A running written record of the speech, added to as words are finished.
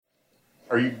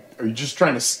Are you just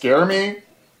trying to scare me?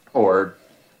 Or...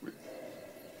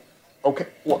 Okay,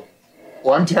 well,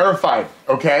 I'm terrified,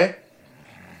 okay?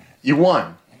 You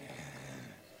won.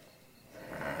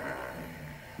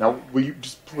 Now, will you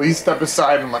just please step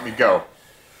aside and let me go?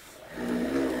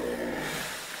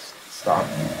 Stop.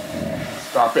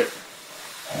 Stop it.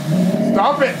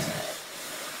 Stop it!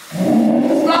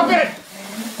 Stop it!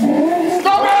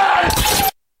 Stop it!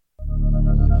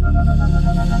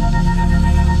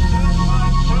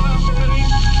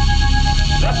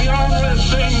 That the only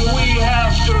thing we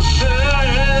have to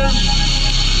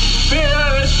fear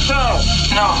is itself.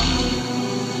 No.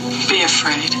 Be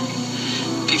afraid.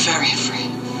 Be very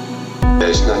afraid.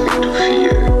 There's nothing to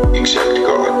fear except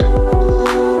God.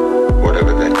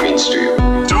 Whatever that means to you.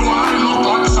 Do I look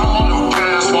like someone who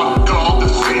cares what God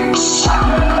thinks?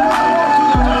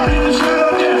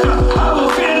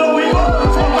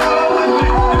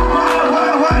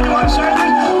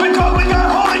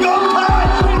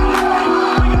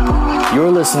 You're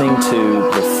listening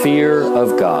to The Fear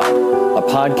of God, a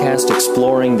podcast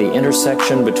exploring the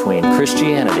intersection between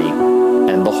Christianity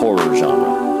and the horror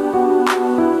genre.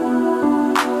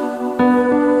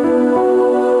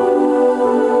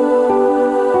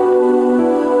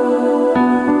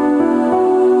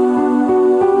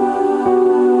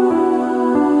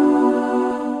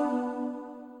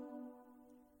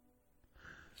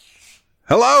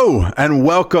 Hello, and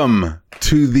welcome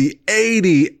to the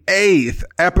 88th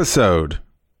episode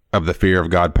of the Fear of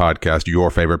God podcast,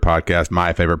 your favorite podcast,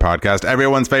 my favorite podcast,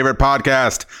 everyone's favorite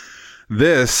podcast.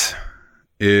 This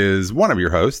is one of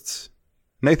your hosts,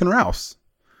 Nathan Rouse.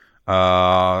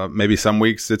 Maybe some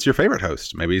weeks it's your favorite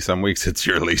host. Maybe some weeks it's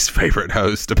your least favorite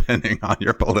host, depending on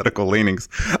your political leanings.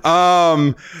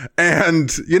 And,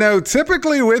 you know,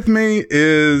 typically with me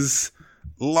is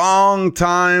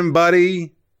longtime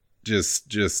buddy,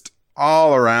 just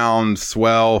all around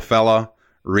swell fella,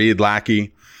 Reed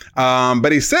Lackey.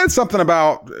 But he said something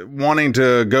about wanting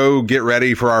to go get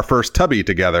ready for our first tubby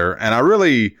together. And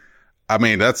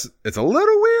it's a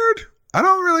little weird. I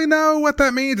don't really know what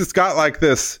that means. It's got like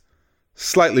this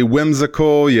slightly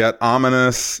whimsical yet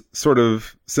ominous sort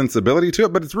of sensibility to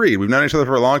it, but it's Reed. We've known each other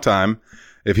for a long time.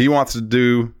 If he wants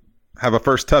to have a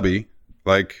first tubby,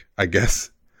 like, I guess,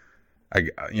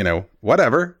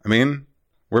 whatever. I mean,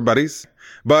 we're buddies.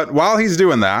 But while he's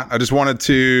doing that, I just wanted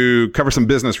to cover some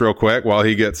business real quick while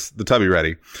he gets the tubby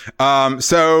ready.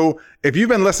 So if you've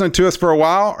been listening to us for a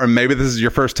while, or maybe this is your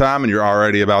first time and you're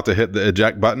already about to hit the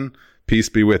eject button, peace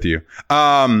be with you.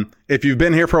 If you've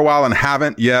been here for a while and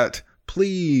haven't yet,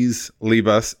 please leave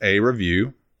us a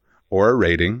review or a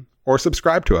rating or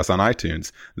subscribe to us on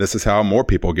iTunes. This is how more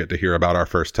people get to hear about our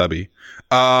first tubby.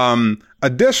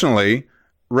 Additionally,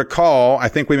 recall, I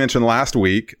think we mentioned last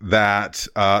week that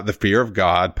the Fear of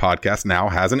God podcast now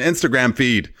has an Instagram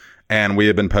feed, and we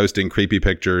have been posting creepy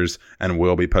pictures, and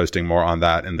we'll be posting more on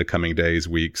that in the coming days,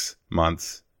 weeks,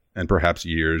 months, and perhaps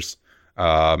years,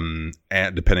 and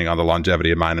depending on the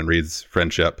longevity of mine and Reed's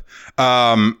friendship.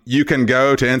 You can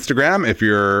go to Instagram if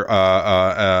you're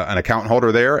an account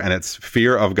holder there, and it's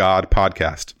Fear of God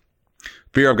podcast.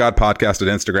 Fear of God podcast at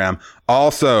Instagram.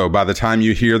 Also, by the time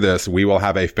you hear this, we will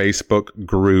have a Facebook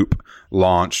group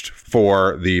launched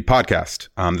for the podcast.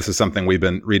 This is something Reed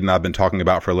and I've been talking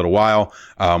about for a little while.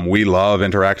 We love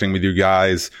interacting with you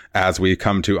guys as we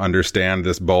come to understand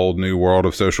this bold new world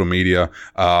of social media,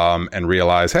 and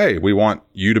realize, hey, we want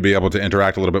you to be able to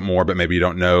interact a little bit more, but maybe you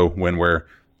don't know when we're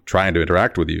trying to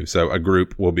interact with you. So a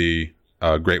group will be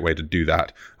a great way to do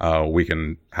that. We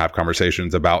can have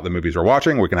conversations about the movies we're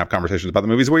watching. We can have conversations about the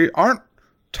movies we aren't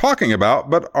talking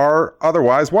about, but are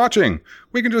otherwise watching.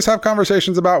 We can just have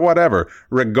conversations about whatever.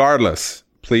 Regardless,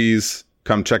 please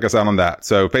come check us out on that.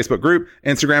 So Facebook group,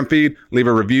 Instagram feed, leave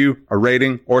a review, a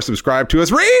rating, or subscribe to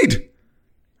us. Reed,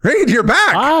 you're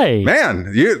back. Hi.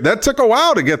 Man, that took a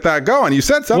while to get that going. You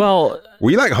said something. Well,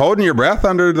 were you like holding your breath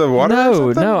under the water?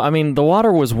 No. I mean, the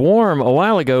water was warm a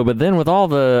while ago, but then with all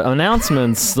the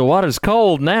announcements, the water's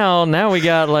cold now. Now we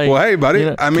got like... Well, hey,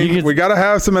 buddy, we got to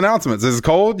have some announcements. It's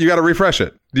cold. You got to refresh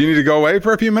it. Do you need to go away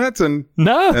for a few minutes and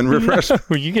refresh? No.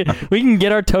 We can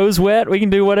get our toes wet. We can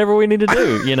do whatever we need to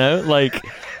do, like...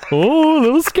 Oh, a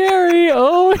little scary.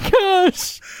 Oh, my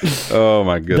gosh. Oh,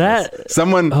 my goodness.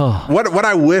 What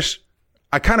I wish,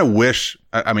 I kind of wish,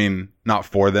 I mean, not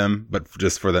for them, but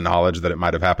just for the knowledge that it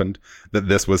might have happened, that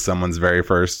this was someone's very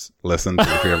first listen to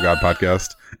the Fear of God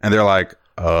podcast. And they're like,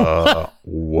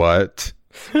 what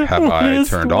have I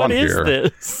turned on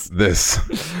here?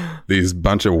 These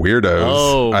bunch of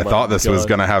weirdos. I thought this was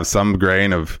going to have some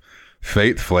grain of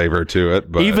faith flavor to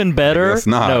it. But even better, I guess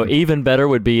not. no, even better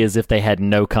would be as if they had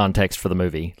no context for the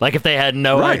movie. Like if they had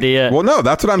no idea. Well, no,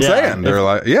 that's what I'm saying. They're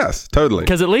like, yes, totally.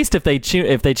 Because at least if they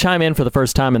chime in for the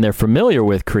first time and they're familiar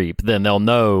with Creep, then they'll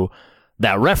know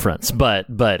that reference. But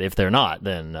if they're not,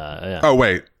 then yeah. Oh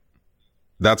wait,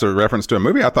 that's a reference to a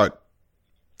movie? I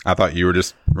thought you were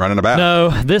just running about. No,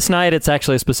 this night it's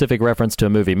actually a specific reference to a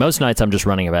movie. Most nights I'm just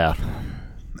running about.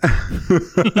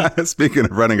 Speaking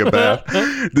of running about,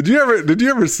 did you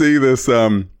ever see this?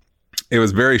 It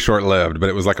was very short lived, but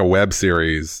it was like a web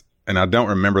series, and I don't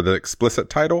remember the explicit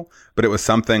title, but it was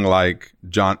something like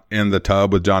John in the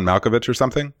Tub with John Malkovich or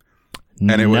something.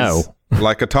 And it was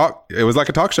like a talk. It was like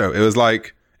a talk show. It was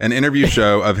like an interview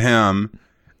show of him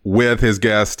with his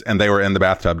guest, and they were in the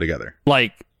bathtub together.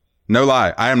 Like. No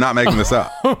lie, I am not making this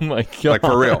up. Oh my god! Like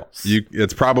for real,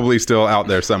 it's probably still out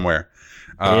there somewhere.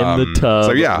 In the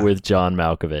Tub with John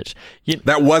Malkovich.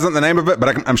 That wasn't the name of it,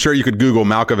 but I'm sure you could Google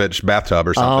Malkovich bathtub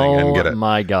or something and get it. Oh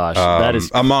my gosh, that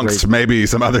is amongst crazy. Maybe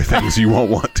some other things you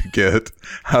won't want to get.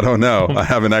 I don't know. I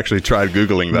haven't actually tried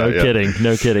Googling that yet.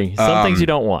 No kidding. Some things you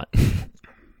don't want.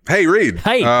 Hey, Reed.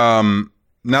 Hey. Now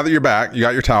that you're back, you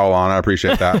got your towel on. I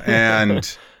appreciate that.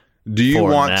 And do you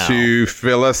want to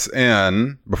fill us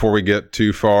in before we get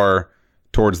too far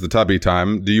towards the tubby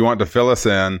time? Do you want to fill us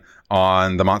in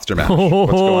on the Monster Mash?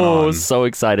 What's going on? So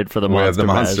excited for the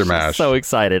Monster Mash. So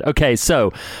excited. Okay,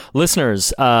 so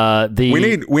listeners, we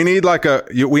need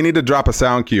to drop a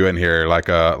sound cue in here, like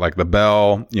the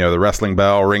bell, the wrestling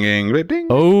bell ringing. Ding.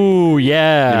 Oh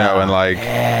yeah. And like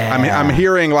I'm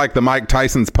hearing like the Mike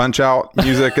Tyson's Punch Out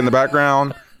music in the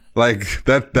background. Like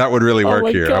that would really work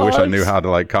here. Gosh. I wish I knew how to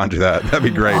like conjure that. That'd be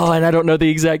great. Oh, and I don't know the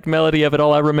exact melody of it.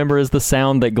 All I remember is the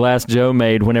sound that Glass Joe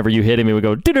made whenever you hit him. He would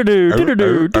go do-do-do,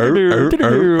 do-do-do,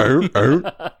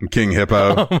 do-do-do. King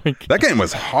Hippo. Oh that game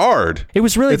was hard. It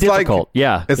was really difficult.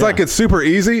 It's like it's super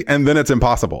easy and then it's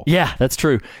impossible. Yeah, that's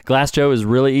true. Glass Joe is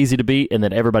really easy to beat, and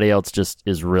then everybody else just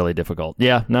is really difficult.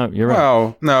 Yeah, no, you're right.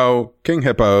 Well, no, King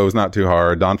Hippo is not too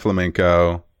hard. Don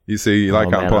Flamenco. You see, you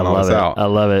like how I'm pulling all this out. I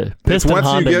love it. Piston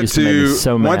Honda used to make me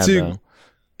so mad, though.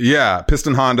 Yeah,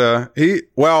 Piston Honda.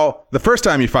 The first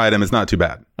time you fight him, it's not too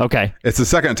bad. Okay. It's the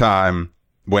second time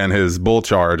when his bull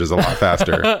charge is a lot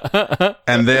faster.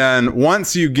 And then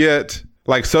once you get,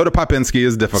 like, Soda Popinski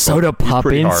is difficult. Soda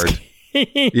Popinski. He's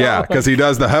pretty hard. Yeah, because he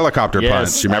does the helicopter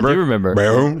punch. You remember? I do remember.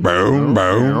 Boom, boom,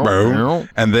 boom, boom.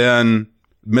 And then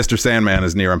Mr. Sandman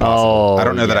is near impossible. I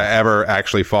don't know that I ever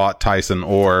actually fought Tyson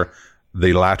or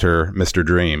the latter Mr.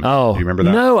 Dream. Oh, do you remember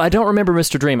that? No, I don't remember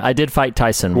Mr. Dream. I did fight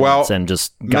Tyson once and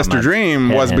just got Mr.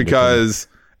 Dream was because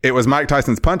it was Mike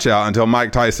Tyson's Punch Out until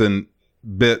Mike Tyson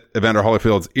bit Evander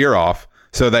Holyfield's ear off,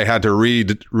 so they had to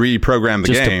reprogram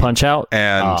the game. Just to punch out?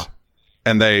 And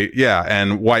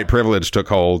and white privilege took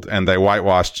hold, and they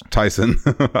whitewashed Tyson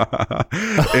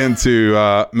into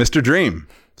Mr. Dream.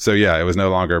 So yeah, it was no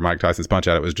longer Mike Tyson's Punch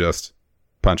Out, it was just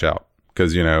Punch Out.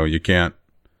 Because, you can't,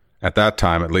 at that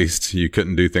time, at least, you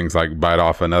couldn't do things like bite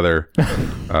off another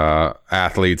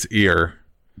athlete's ear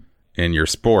in your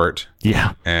sport.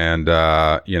 Yeah. And,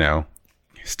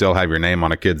 still have your name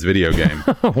on a kid's video game.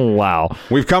 Wow.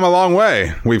 We've come a long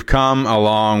way.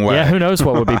 Yeah, who knows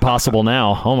what would be possible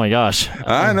now. Oh, my gosh.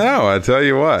 I know. I tell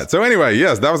you what. So anyway,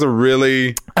 yes, that was a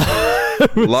really...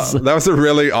 that was a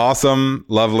really awesome,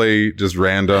 lovely, just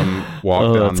random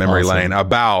walk down memory lane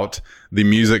about the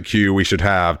music cue we should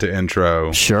have to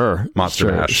intro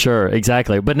Monster Mash. Sure,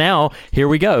 exactly. But now, here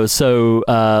we go. So,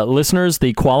 listeners,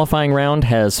 the qualifying round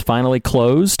has finally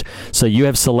closed. So you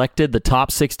have selected the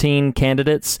top 16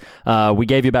 candidates. We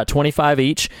gave you about 25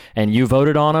 each, and you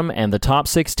voted on them. And the top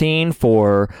 16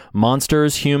 for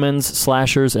monsters, humans,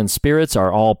 slashers, and spirits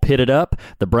are all pitted up.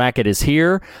 The bracket is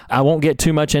here. I won't get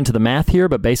too much into the math here,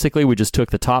 but basically we just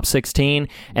took the top 16,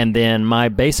 and then my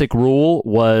basic rule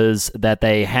was that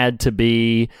they had to be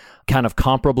kind of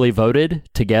comparably voted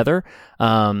together.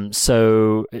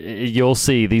 So you'll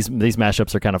see these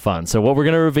mashups are kind of fun. So what we're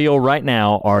going to reveal right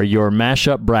now are your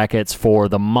mashup brackets for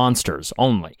the monsters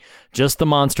only, just the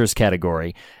monsters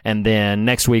category. And then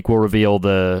next week we'll reveal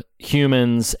the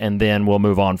humans, and then we'll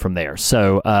move on from there.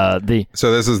 So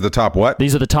so this is the top what?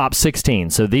 These are the top 16.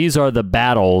 So these are the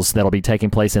battles that'll be taking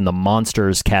place in the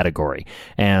monsters category.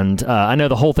 And I know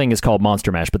the whole thing is called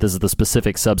Monster Mash, but this is the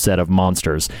specific subset of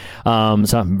monsters. So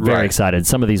I'm very excited.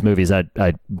 Some of these movies I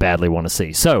badly want to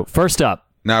see. So first up.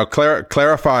 Now,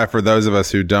 clarify for those of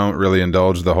us who don't really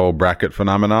indulge the whole bracket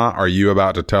phenomena. Are you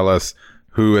about to tell us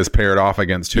who is paired off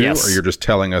against who, Yes. or you're just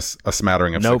telling us a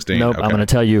smattering of Nope, 16? nope. Okay. I'm going to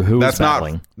tell you who That's is not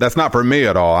battling. that's not for me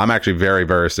at all. I'm actually very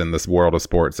versed in this world of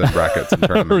sports and brackets and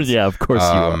tournaments. Yeah, of course you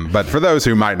are. But for those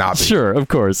who might not be, Sure, of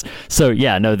course. So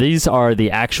yeah, no, these are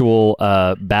the actual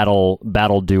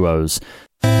battle duos.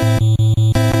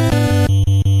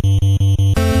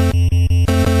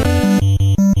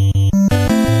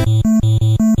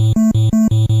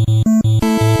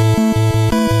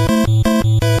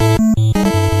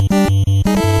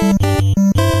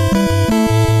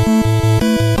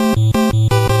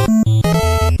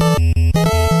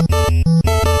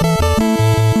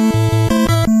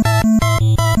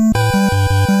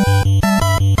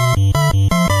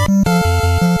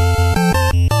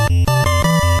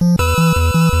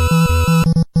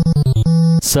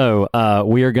 So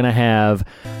we are going to have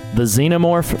the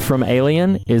Xenomorph from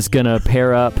Alien is going to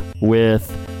pair up with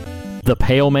the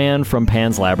Pale Man from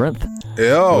Pan's Labyrinth, which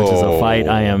is a fight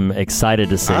I am excited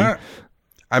to see.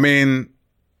 I mean,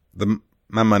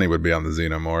 my money would be on the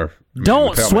Xenomorph. I mean,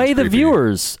 Don't the Pale sway Man's the creepy.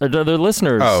 viewers, the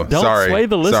listeners. Oh, Don't sorry. sway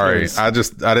the listeners. Sorry,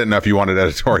 I didn't know if you wanted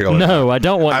editorial. No, I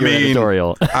don't want your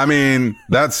editorial. I mean,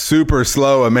 that super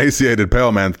slow, emaciated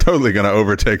Pale Man totally going to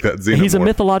overtake that Xenomorph. He's a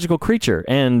mythological creature,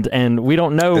 and we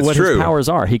don't know It's what true. his powers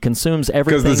are. He consumes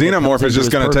everything. Because the that comes Xenomorph is into just his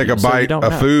going to take a purview, so you bite don't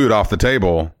of know. food off the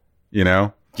table, you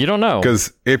know? You don't know.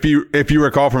 Because if you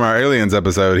recall from our Aliens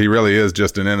episode, he really is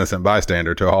just an innocent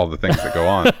bystander to all the things that go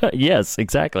on. Yes,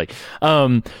 exactly.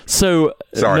 So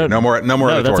Sorry, no more No,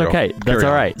 editorial. that's okay. That's Carry all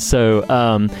on. right.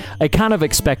 So a kind of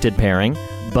expected pairing,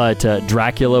 but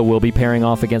Dracula will be pairing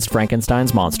off against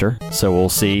Frankenstein's monster. So we'll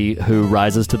see who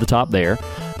rises to the top there.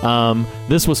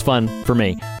 This was fun for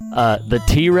me. The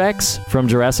T-Rex from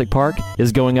Jurassic Park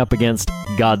is going up against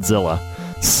Godzilla.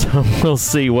 So we'll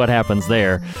see what happens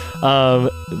there.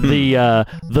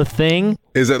 The Thing.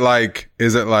 Is it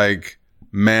like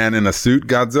man in a suit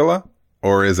Godzilla,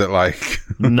 or is it like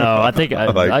No, I think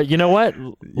Like, you know what,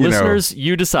 listeners,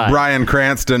 you decide. Bryan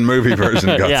Cranston movie version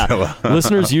Godzilla? Yeah,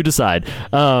 listeners, you decide.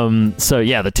 So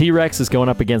yeah, the T-Rex is going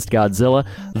up against Godzilla.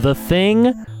 The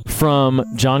Thing from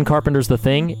John Carpenter's The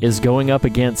Thing is going up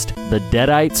against the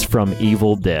Deadites from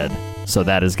Evil Dead. So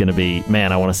that is going to be,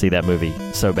 man, I want to see that movie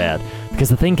so bad. Because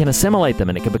the Thing can assimilate them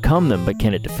and it can become them, but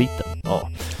can it defeat them? Oh.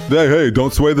 Hey,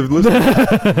 don't sway the listener.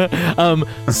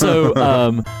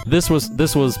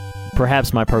 This was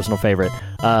perhaps my personal favorite.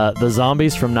 The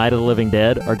zombies from Night of the Living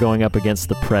Dead are going up against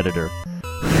the Predator,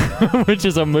 which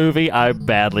is a movie I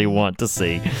badly want to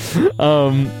see.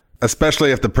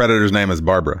 Especially if the Predator's name is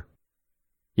Barbara.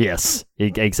 Yes,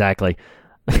 exactly.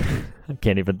 I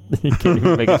can't even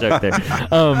make a joke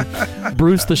there.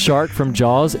 Bruce the Shark from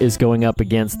Jaws is going up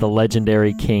against the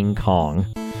legendary King Kong.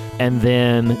 And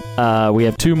then we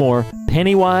have two more.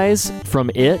 Pennywise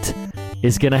from It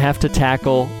is going to have to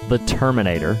tackle the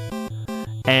Terminator.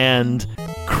 And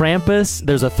Krampus,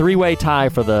 there's a three-way tie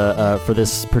for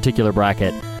this particular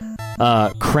bracket.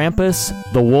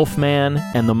 Krampus, the Wolfman,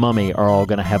 and the Mummy are all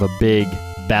going to have a big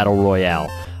battle royale.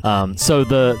 So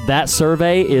that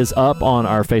survey is up on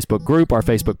our Facebook group, our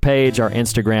Facebook page, our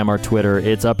Instagram, our Twitter.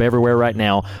 It's up everywhere right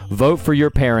now. Vote for your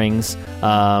pairings.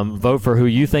 Vote for who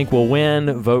you think will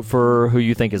win. Vote for who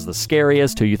you think is the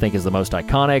scariest, who you think is the most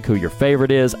iconic, who your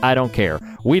favorite is. I don't care.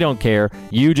 We don't care.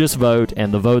 You just vote,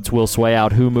 and the votes will sway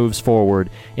out who moves forward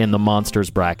in the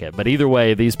Monsters bracket. But either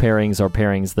way, these pairings are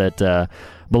pairings that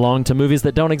belong to movies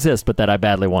that don't exist, but that I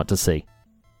badly want to see.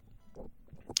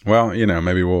 Well,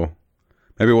 maybe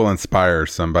we'll inspire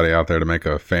somebody out there to make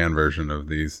a fan version of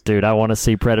these. Dude, I want to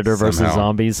see Predator versus Somehow.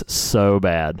 Zombies so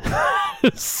bad.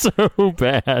 So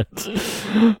bad.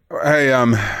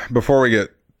 Hey, before we get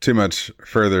too much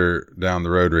further down the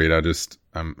road, Reed,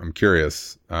 I'm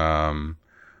curious.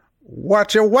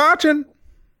 What you watching?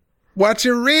 What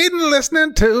you reading,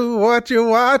 listening to? What you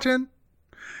watching?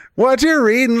 What you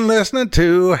reading, listening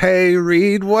to? Hey,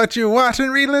 Reed, what you watching,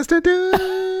 reading, listening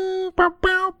to? Bow,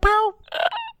 bow, bow.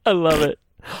 I love it.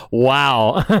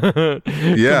 Wow.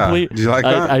 Yeah. Did you like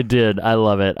that? I did. I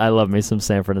love it. I love me some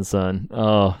Sanford and Son.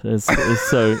 Oh, it's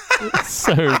so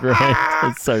great.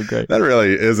 It's so great. That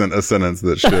really isn't a sentence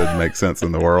that should make sense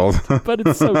in the world. But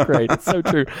it's so great. It's so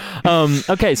true.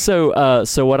 Okay,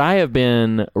 so what I have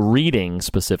been reading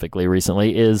specifically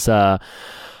recently is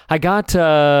I got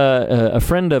a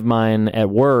friend of mine at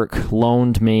work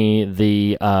loaned me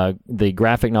the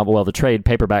graphic novel, the trade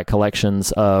paperback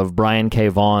collections of Brian K.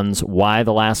 Vaughan's Y: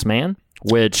 The Last Man,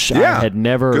 which I had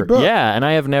never, and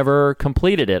I have never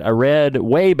completed it. I read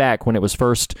way back when it was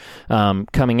first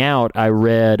coming out. I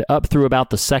read up through about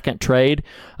the second trade,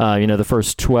 the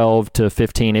first 12 to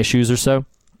 15 issues or so.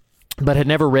 but had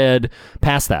never read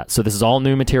past that. So this is all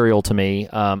new material to me.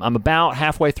 I'm about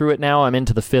halfway through it now. I'm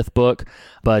into the 5th book,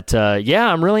 but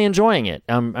yeah, I'm really enjoying it.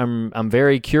 I'm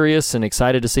very curious and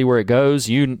excited to see where it goes.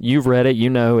 You've read it, you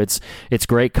know it's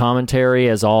great commentary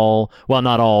as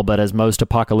not all, but as most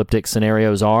apocalyptic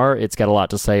scenarios are. It's got a lot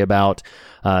to say about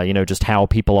just how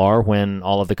people are when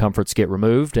all of the comforts get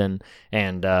removed, and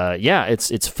yeah,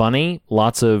 it's funny,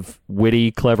 lots of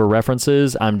witty, clever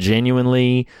references. I'm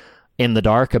genuinely in the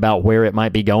dark about where it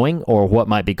might be going or what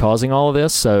might be causing all of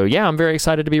this. So yeah, I'm very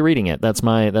excited to be reading it. That's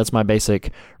my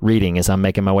basic reading as I'm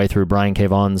making my way through Brian K.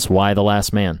 Vaughan's Y the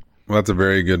Last Man. Well, that's a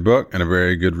very good book and a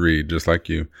very good read, just like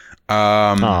you.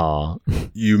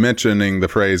 You mentioning the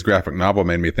phrase graphic novel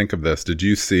made me think of this. Did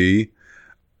you see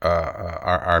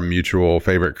our mutual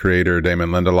favorite creator, Damon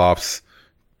Lindelof's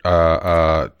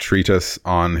treatise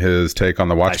on his take on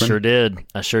The Watchmen?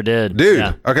 I sure did. Dude,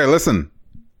 yeah. Okay, listen.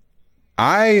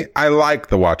 I like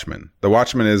The Watchmen. The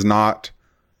Watchmen is not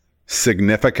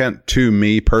significant to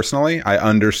me personally. I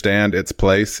understand its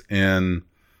place in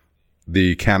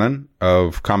the canon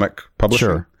of comic publishing.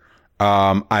 Sure.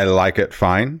 I like it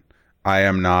fine. I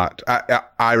am not.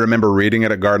 I remember reading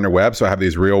it at Gardner Webb, so I have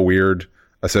these real weird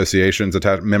associations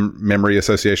attached, memory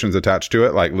associations attached to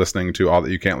it, like listening to All That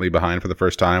You Can't Leave Behind for the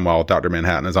first time while Dr.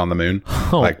 Manhattan is on the moon.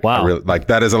 Oh, wow!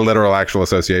 That is a literal, actual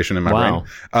association in my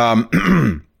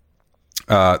brain.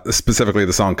 Specifically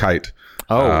the song Kite.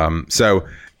 Oh. So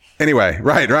anyway,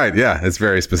 right. Yeah. It's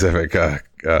very specific,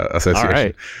 association. All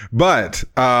right. But,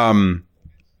 and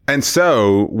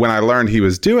so when I learned he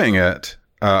was doing it,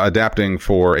 adapting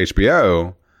for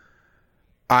HBO,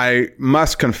 I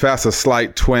must confess a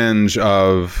slight twinge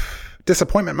of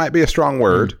disappointment might be a strong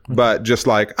word, but just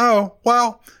like, oh,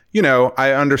 well,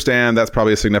 I understand that's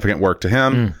probably a significant work to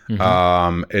him.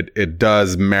 It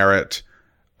does merit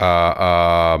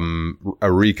a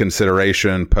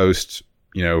reconsideration post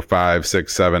 5,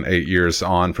 6, 7, 8 years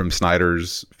on from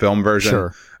Snyder's film version.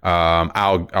 Sure.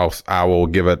 I will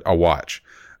give it a watch.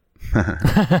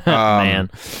 Man.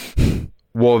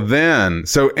 Well then,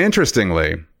 so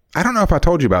interestingly, I don't know if I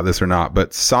told you about this or not,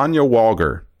 but Sonya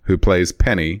Walger, who plays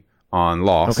Penny on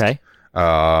Lost, okay,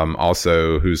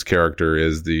 also whose character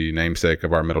is the namesake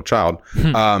of our middle child,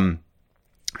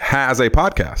 has a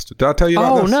podcast. Did I tell you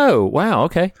about this? Oh, no. Wow.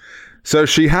 Okay. So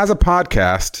she has a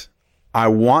podcast. I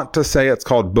want to say it's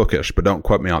called Bookish, but don't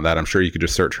quote me on that. I'm sure you could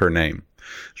just search her name.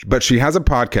 But she has a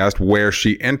podcast where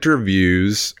she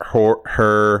interviews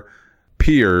her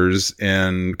peers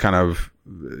in kind of,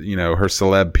 her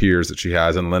celeb peers that she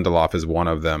has, and Lindelof is one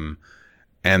of them.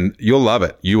 And you'll love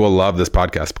it. You will love this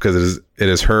podcast because it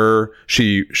is her.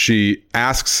 She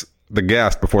asks the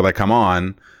guest before they come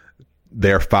on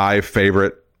their 5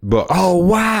 favorite books. Oh,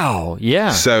 wow.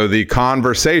 Yeah. So the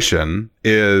conversation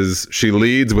is, she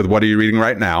leads with, what are you reading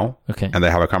right now? Okay. And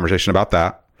they have a conversation about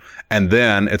that. And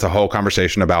then it's a whole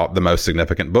conversation about the most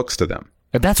significant books to them.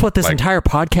 That's what this entire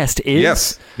podcast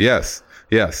is?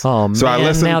 Yes. Oh, man.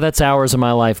 So now that's hours of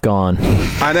my life gone.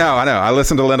 I know. I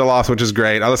listen to Lindelof, which is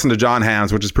great. I listen to John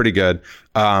Hams, which is pretty good.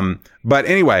 But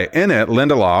anyway, in it,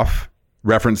 Lindelof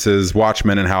references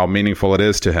Watchmen and how meaningful it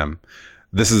is to him.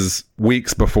 This is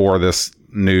weeks before this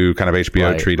new kind of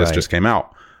HBO treatise just came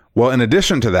out. Well, in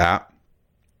addition to that,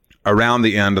 around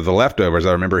the end of The Leftovers,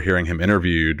 I remember hearing him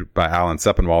interviewed by Alan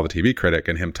Sepinwall, the TV critic,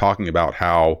 and him talking about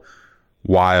how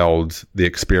wild the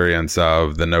experience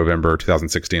of the November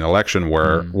 2016 election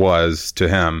was to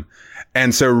him.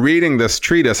 And so reading this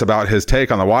treatise about his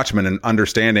take on The Watchmen and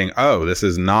understanding, oh, this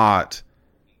is not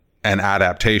an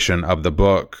adaptation of the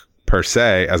book per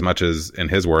se, as much as, in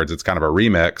his words, it's kind of a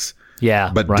remix.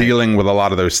 Yeah. But dealing with a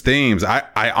lot of those themes,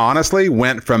 I honestly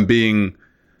went from being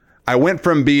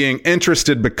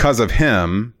interested because of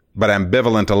him, but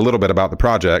ambivalent a little bit about the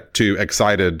project, to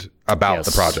excited about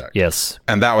the project. Yes.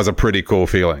 And that was a pretty cool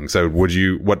feeling. So what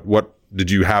did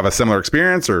you have a similar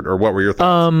experience, or what were your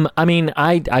thoughts? I mean,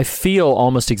 I feel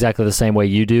almost exactly the same way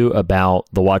you do about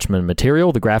the Watchmen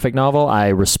material, the graphic novel. I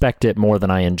respect it more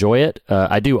than I enjoy it.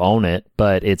 I do own it,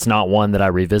 but it's not one that I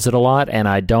revisit a lot, and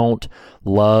I don't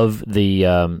love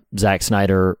the Zack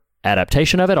Snyder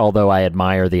adaptation of it, although I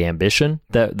admire the ambition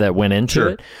that went into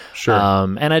it. Sure.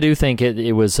 And I do think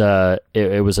it was a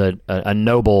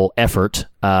noble effort.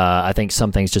 I think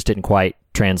some things just didn't quite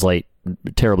translate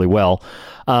terribly well.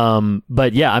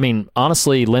 But yeah, I mean,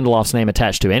 honestly, Lindelof's name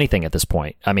attached to anything at this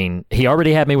point. I mean, he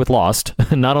already had me with Lost.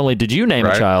 Not only did you name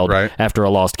a child after a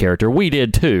Lost character, we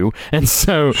did too. And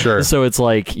so, so it's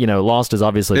like, Lost is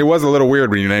obviously... It was a little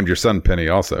weird when you named your son Penny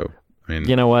also. I mean,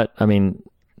 you know what? I mean,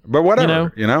 But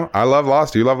whatever, I love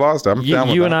Lost. You love Lost. I'm down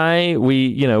with you that. and I,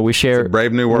 we share It's a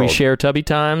brave new world. We share Tubby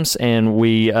Times, and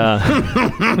we I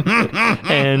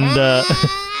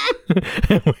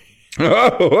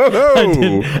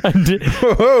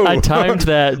timed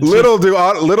that. Little do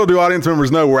audience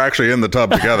members know we're actually in the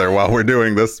tub together while we're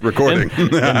doing this recording. in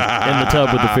the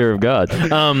tub with the fear of God.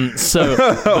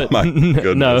 Oh my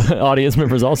goodness. No, audience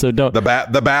members also don't. The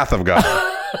bath of God.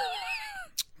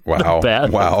 Wow! Bath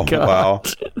of Wow! God. Wow!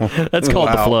 That's called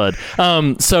the flood.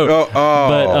 Man!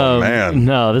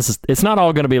 No, it's not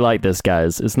all going to be like this,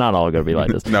 guys. It's not all going to be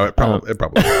like this. No, it probably.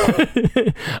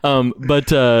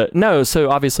 No.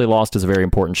 So obviously, Lost is a very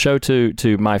important show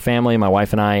to my family, my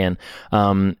wife and I,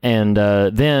 and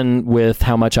then with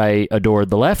how much I adored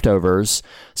The Leftovers.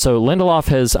 So Lindelof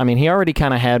has, he already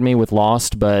kind of had me with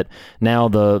Lost, but now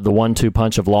the 1-2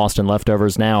 punch of Lost and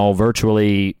Leftovers. Now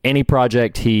virtually any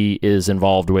project he is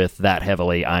involved with that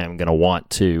heavily, I am going to want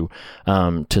to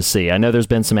see. I know there's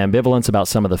been some ambivalence about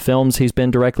some of the films he's been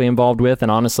directly involved with,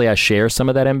 and honestly, I share some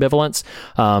of that ambivalence.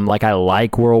 Like I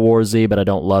like World War Z, but I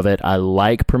don't love it. I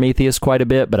like Prometheus quite a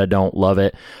bit, but I don't love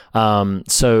it.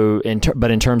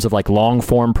 But in terms of like long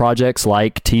form projects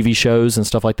like TV shows and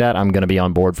stuff like that, I'm going to be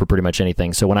on board for pretty much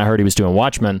anything. So when I heard he was doing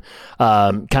Watchmen,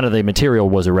 kind of the material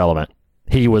was irrelevant.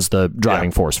 He was the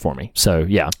driving force for me. So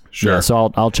yeah, sure. Yeah,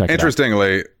 so I'll check it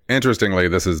out. Interestingly,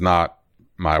 this is not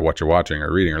my what you're watching or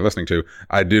reading or listening to.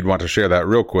 I did want to share that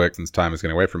real quick since time is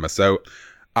getting away from us. So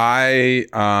I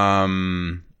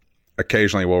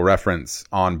occasionally will reference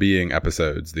On Being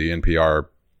episodes, the NPR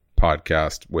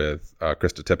podcast with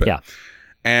Krista Tippett. Yeah.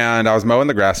 And I was mowing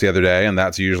the grass the other day, and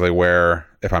that's usually where,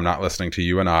 if I'm not listening to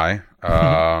you and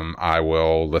I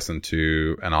will listen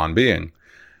to an On Being.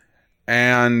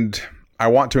 And I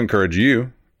want to encourage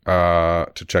you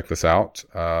to check this out.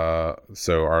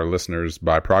 So our listeners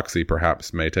by proxy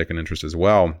perhaps may take an interest as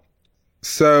well.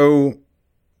 So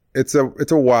it's a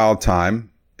wild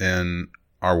time in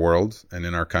our world and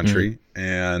in our country.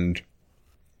 And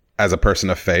as a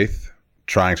person of faith,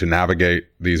 trying to navigate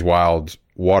these wild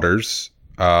waters,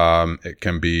 it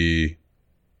can be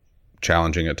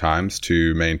challenging at times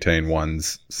to maintain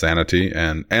one's sanity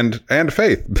and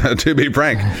faith, to be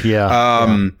frank.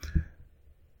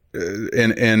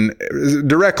 In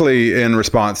directly in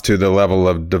response to the level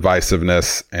of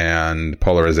divisiveness and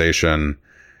polarization.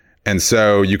 And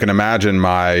so you can imagine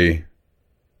my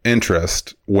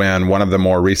interest when one of the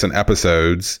more recent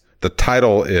episodes, the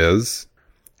title is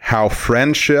How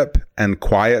Friendship and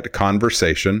Quiet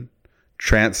Conversation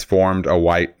Transformed a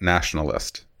White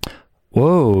Nationalist.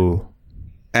 Whoa.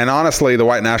 And honestly, the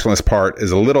white nationalist part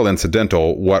is a little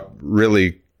incidental. What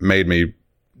really made me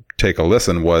take a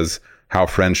listen was how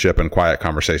friendship and quiet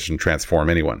conversation transform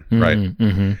anyone, right?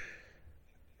 Mm-hmm.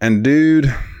 And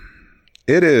dude,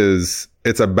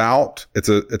 it's about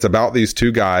these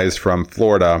two guys from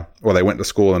Florida. Well, they went to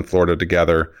school in Florida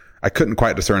together. I couldn't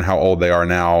quite discern how old they are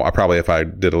now. If I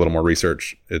did a little more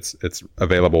research, it's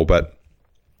available, but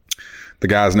the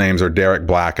guys' names are Derek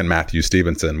Black and Matthew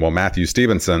Stevenson. Well, Matthew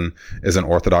Stevenson is an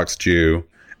Orthodox Jew,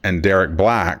 and Derek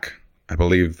Black, I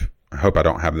hope I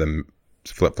don't have them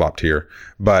flip-flopped here,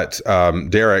 but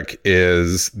Derek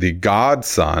is the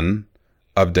godson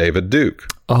of David Duke.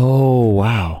 Oh,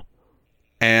 wow.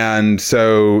 And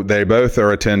so they both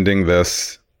are attending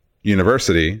this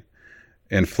university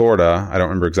in Florida. I don't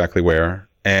remember exactly where.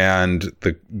 And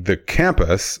the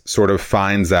campus sort of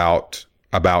finds out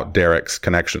about Derek's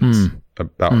connections,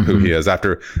 about who he is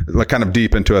after kind of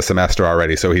deep into a semester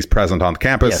already. So he's present on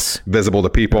campus, visible to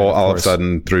people, all of a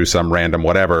sudden through some random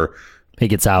whatever. He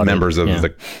gets out. Members of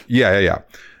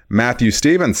Matthew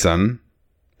Stevenson,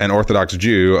 an Orthodox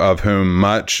Jew of whom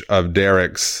much of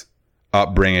Derek's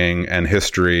upbringing and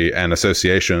history and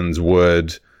associations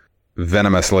would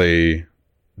venomously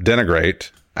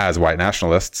denigrate as white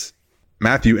nationalists.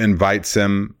 Matthew invites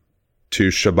him to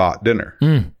Shabbat dinner.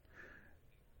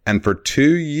 And for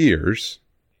 2 years,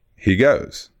 he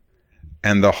goes.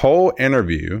 And the whole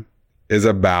interview is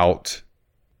about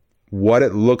what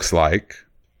it looks like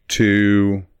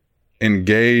to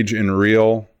engage in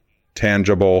real,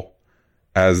 tangible,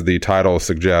 as the title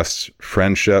suggests,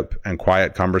 friendship and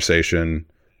quiet conversation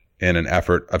in an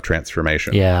effort of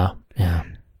transformation. Yeah.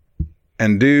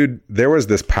 And dude, there was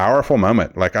this powerful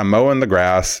moment. Like I'm mowing the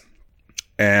grass,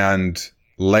 and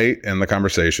late in the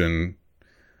conversation,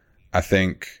 I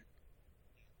think,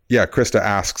 Krista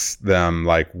asks them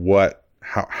like,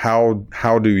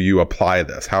 how do you apply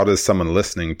this? How does someone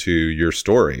listening to your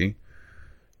story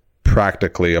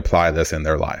practically apply this in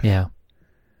their life? Yeah.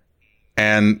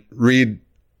 And Reed,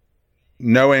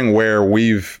 knowing where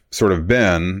we've sort of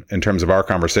been in terms of our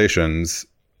conversations,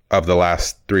 of the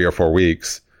last 3 or 4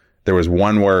 weeks, there was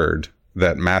one word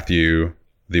that Matthew,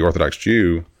 the Orthodox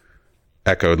Jew,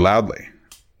 echoed loudly,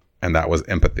 and that was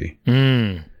empathy.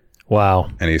 Wow.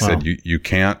 And he said, you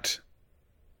can't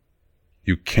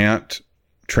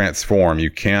transform,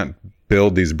 you can't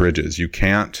build these bridges, you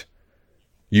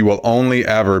will only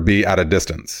ever be at a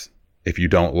distance if you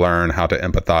don't learn how to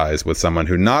empathize with someone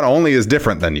who not only is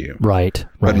different than you, right.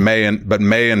 but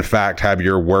may in fact have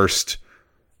your worst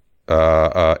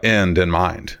end in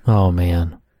mind. Oh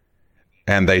man.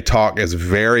 And it's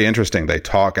very interesting. They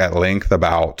talk at length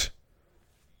about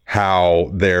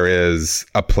how there is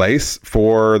a place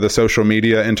for the social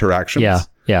media interactions.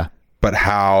 Yeah. But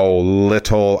how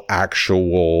little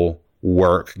actual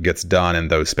work gets done in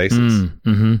those spaces.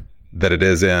 That it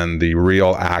is in the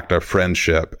real act of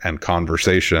friendship and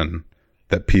conversation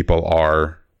that people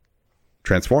are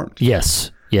transformed. Yes.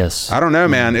 I don't know,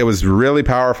 man. It was really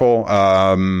powerful.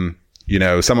 Someone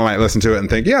might listen to it and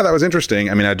think, yeah, that was interesting.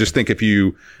 I mean, I just think if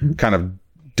you kind of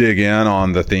dig in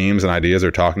on the themes and ideas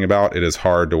they're talking about, it is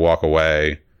hard to walk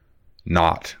away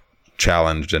not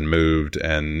challenged and moved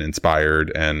and inspired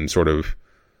and sort of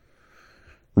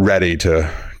ready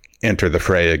to enter the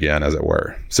fray again, as it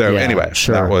were. So anyway,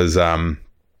 that was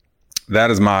that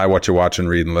is my what you watching,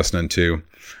 reading, listening to.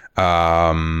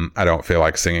 I don't feel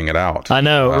like singing it out. I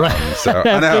know, right? So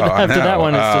I know. After that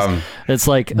one, it's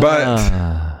like, but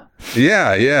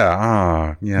yeah.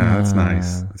 That's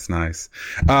nice. That's nice.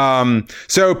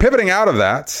 So pivoting out of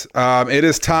that, it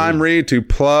is time, Reed, to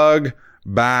plug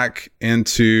back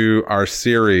into our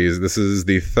series. This is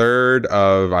the third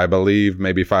of, I believe,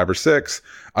 maybe 5 or 6.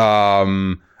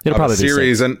 It'll probably be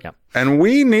series, 6. and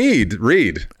we need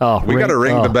Reed. We got to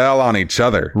ring the bell on each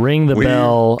other. Ring the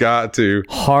bell. Got to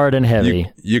hard and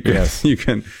heavy. You can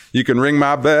you can ring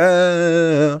my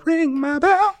bell. Ring my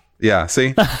bell. Yeah. See,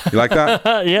 you like that?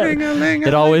 Yeah. Ring-a-ling-a-ling.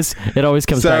 It always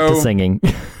comes back to singing.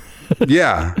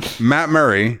 Yeah, Matt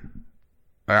Murray.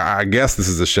 I guess this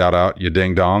is a shout out. You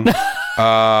ding dong.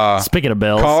 Speaking of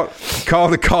bells,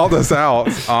 called us out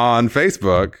on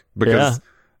Facebook because.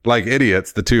 Like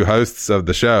idiots, the 2 hosts of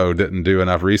the show didn't do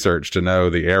enough research to know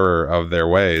the error of their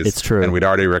ways. It's true. And we'd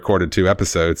already recorded 2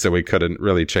 episodes, so we couldn't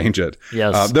really change it.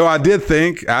 Yes. Though I did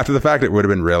think after the fact it would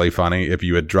have been really funny if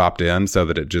you had dropped in so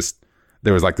that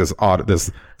there was like this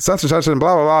such and such and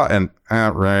blah, blah, blah. And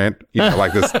right.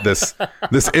 Like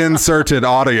this inserted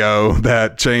audio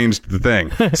that changed the thing.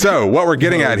 So what we're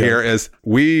getting at here is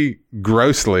we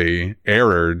grossly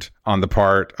erred on the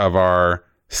part of our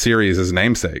series'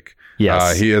 namesake.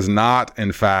 Yes. He is not,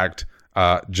 in fact,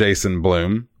 Jason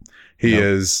Bloom. He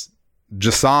is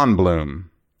Jason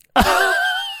Bloom.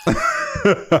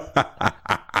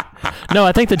 No,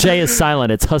 I think the J is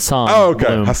silent. It's Hassan. Oh, okay.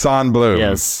 Bloom. Hassan Bloom.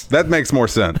 Yes. That makes more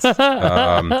sense.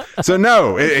 So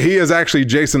no, he is actually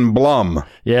Jason Blum.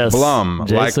 Yes. Blum.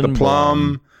 Jason like the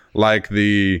plum, like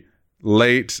the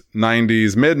late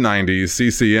 90s, mid 90s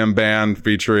CCM band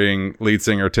featuring lead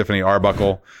singer Tiffany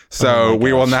Arbuckle. So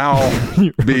we will now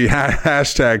be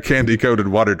hashtag candy coated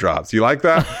water drops. You like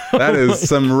that? That is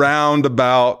some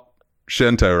roundabout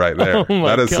Shinto right there. Oh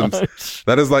my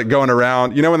that is like going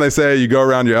around. You know when they say you go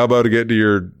around your elbow to get to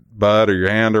your butt or your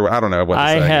hand, or I don't know what the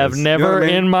saying have is. never You know what I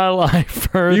mean? in my life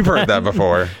heard You've heard that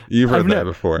before. You've heard that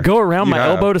before. Go around You my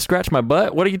have. elbow to scratch my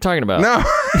butt? What are you talking about? No.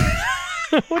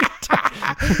 What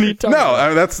are you talking No, about? I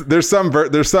mean,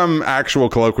 there's some actual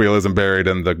colloquialism buried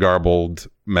in the garbled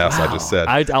mess I just said.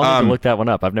 I'll need to look that one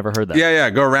up. I've never heard that. Yeah.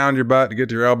 Go around your butt to get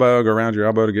to your elbow. Go around your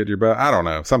elbow to get to your butt. I don't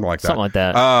know. Something like that. Something like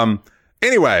that.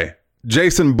 Anyway,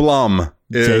 Jason Blum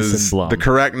is Jason Blum. the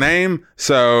correct name.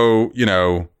 So,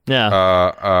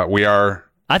 Yeah. we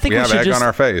I think we we have should egg just, on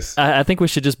our face. I think we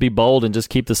should just be bold and just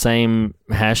keep the same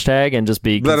hashtag and just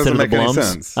be That consider doesn't the make any Blums.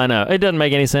 sense. I know it doesn't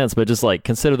make any sense, but just like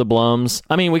consider the Blums.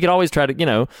 I mean, we could always try to,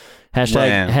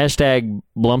 hashtag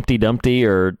Blumpty Dumpty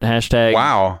or hashtag.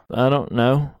 Wow. I don't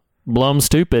know. Blum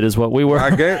stupid is what we were.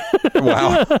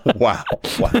 Wow.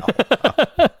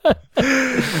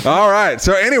 All right.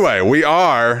 So anyway, we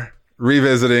are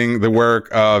revisiting the work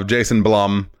of Jason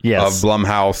Blum Yes. of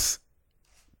Blumhouse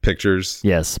Pictures.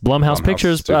 Yes, Blumhouse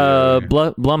Pictures, Studio.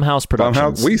 Blumhouse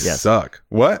Productions. Blumhouse? We yes. suck.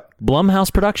 What?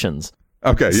 Blumhouse Productions.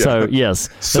 Okay. Yeah. So yes,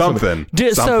 Something.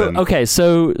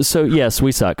 So yes,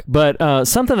 we suck. But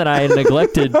something that I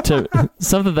neglected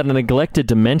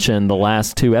to mention the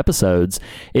last 2 episodes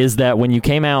is that when you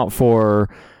came out for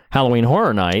Halloween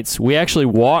Horror Nights, we actually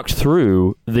walked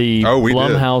through the we did.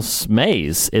 Blumhouse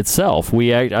maze itself.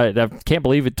 I can't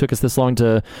believe it took us this long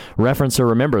to reference or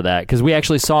remember that, because we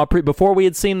actually saw before we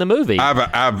had seen the movie.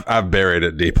 I've buried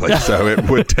it deeply, so it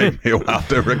would take me a while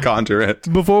to reconjure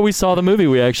it. Before we saw the movie,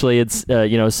 we actually had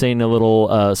seen a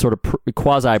little sort of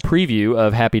quasi preview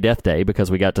of Happy Death Day,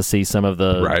 because we got to see some of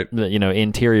the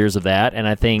interiors of that, and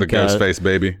I think the Ghostface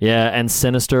baby. Yeah, and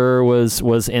Sinister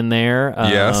was in there.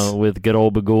 Yes, with good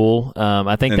old Bagul.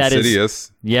 I think Insidious. that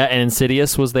is. Yeah, and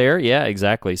Insidious was there. Yeah,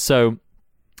 exactly. So,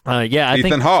 I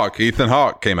think Ethan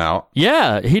Hawke came out.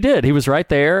 Yeah, he did. He was right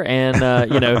there,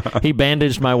 and he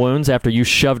bandaged my wounds after you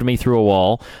shoved me through a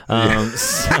wall.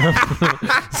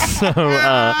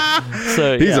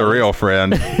 So he's a real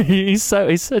friend. he's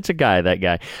such a guy, that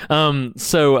guy.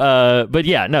 But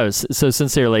yeah, no. So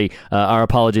sincerely, our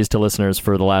apologies to listeners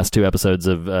for the last 2 episodes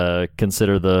of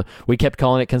we kept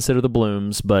calling it Consider the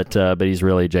Blooms, but he's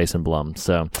really Jason Blum.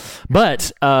 So,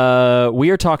 but we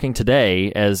are talking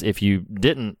today, as if you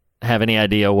didn't have any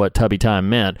idea what Tubby Time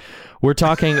meant, we're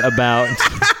talking about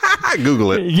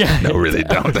Google it. Yeah. No, really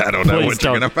don't. I don't know what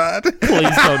you're going to find.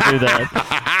 Please don't do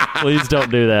that. Please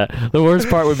don't do that. The worst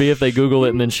part would be if they Google it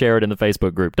and then share it in the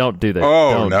Facebook group. Don't do that.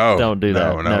 Oh, no. Don't do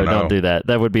that. No, don't do that.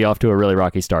 That would be off to a really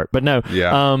rocky start. But no.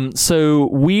 Yeah. So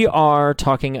we are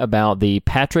talking about the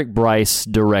Patrick Brice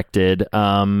directed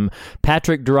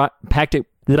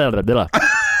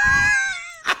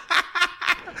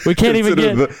We can't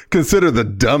consider the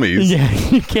dummies.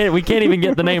 Yeah, we can't even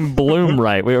get the name Bloom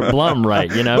right. We were Blum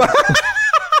right, So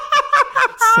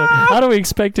how do we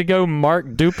expect to go Mark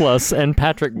Duplass and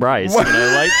Patrick Brice?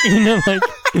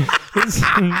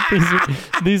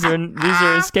 These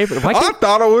are escaping. I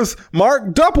thought it was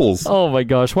Mark Dupples. Oh my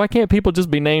gosh! Why can't people just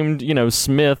be named,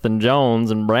 Smith and Jones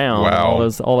and Brown? Wow.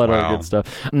 And all that other good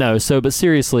stuff. No, but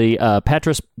seriously,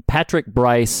 Patrick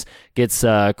Brice gets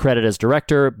credit as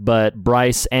director, but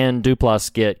Brice and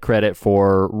Duplass get credit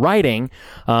for writing.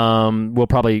 We'll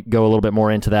probably go a little bit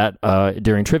more into that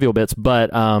during trivial bits,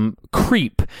 but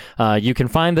Creep. You can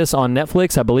find this on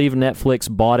Netflix. I believe Netflix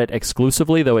bought it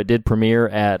exclusively, though it did premiere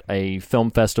at a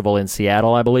film festival in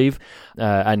Seattle, I believe.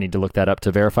 I need to look that up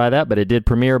to verify that, but it did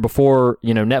premiere before,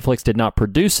 Netflix did not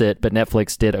produce it, but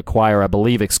Netflix did acquire, I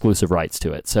believe, exclusive rights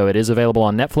to it. So it is available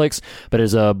on Netflix, but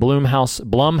it's a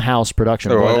Blumhouse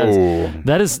production.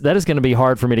 That is going to be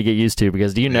hard for me to get used to,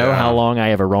 because do you know how long I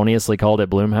have erroneously called it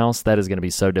Blumhouse? That is going to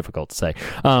be so difficult to say.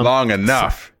 Long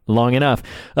enough. Long enough.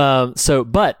 But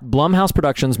Blumhouse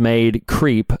Productions made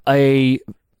Creep, a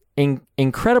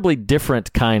incredibly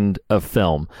different kind of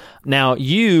film. Now,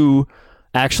 you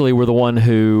actually were the one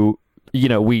who,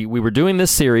 we were doing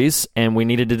this series and we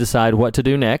needed to decide what to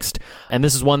do next. And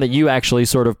this is one that you actually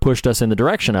sort of pushed us in the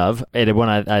direction of. And when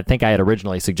I think I had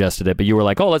originally suggested it, but you were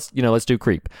like, oh, let's do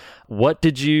Creep. What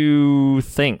did you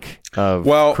think of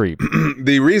Creep?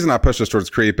 The reason I pushed us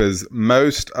towards Creep is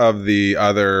most of the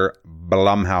other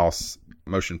Blumhouse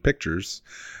motion pictures,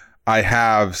 I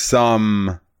have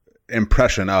some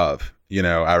impression of.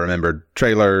 I remembered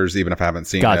trailers, even if I haven't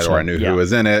seen it, or I knew who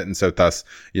was in it, and so thus,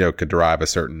 could derive a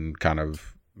certain kind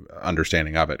of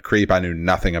understanding of it. Creep, I knew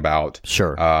nothing about.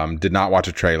 Sure. Did not watch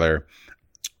a trailer.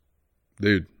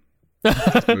 Dude,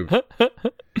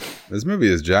 this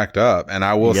movie is jacked up, and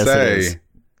I will say,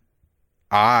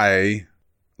 I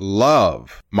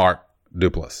love Mark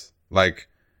Duplass.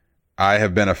 I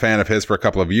have been a fan of his for a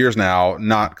couple of years now.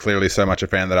 Not clearly so much a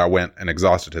fan that I went and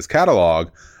exhausted his catalog,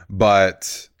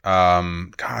 but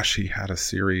he had a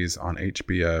series on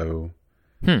HBO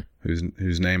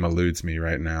whose name eludes me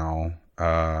right now.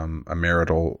 A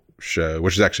marital show,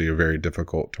 which is actually a very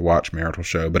difficult to watch marital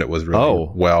show, but it was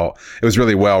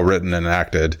really well written and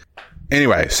acted.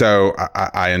 Anyway, so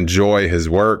I enjoy his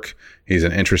work. He's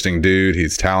an interesting dude.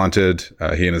 He's talented.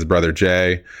 He and his brother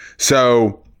Jay.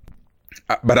 So,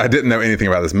 but I didn't know anything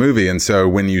about this movie. And so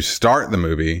when you start the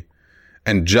movie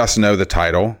and just know the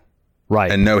title,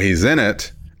 right, and know he's in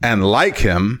it and like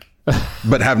him,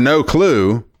 but have no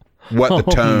clue what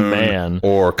the tone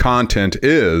or content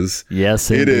is.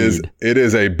 Yes, it is. It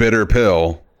is a bitter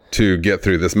pill to get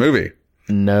through this movie.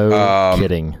 No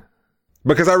kidding.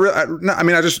 Because I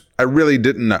really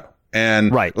didn't know.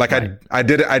 And I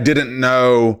didn't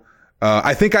know.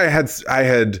 I think I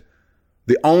had,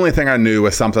 the only thing I knew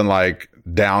was something like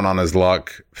down on his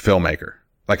luck filmmaker.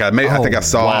 I think I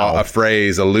saw a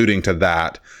phrase alluding to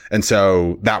that. And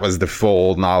so that was the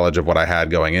full knowledge of what I had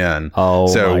going in.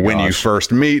 So when you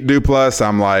first meet Duplass,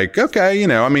 I'm like,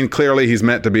 okay, clearly he's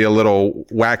meant to be a little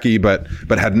wacky, but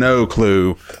had no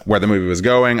clue where the movie was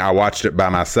going. I watched it by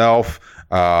myself.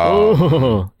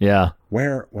 Yeah.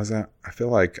 where was that? I feel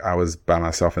like I was by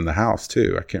myself in the house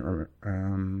too. I can't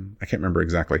remember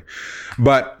exactly,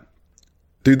 but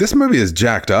dude, this movie is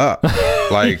jacked up.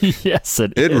 Like, yes,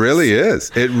 it is. It really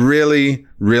is. It really,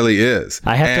 really is.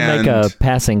 I have to make a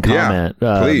passing comment.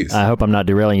 Please. I hope I'm not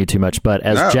derailing you too much, but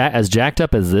as jacked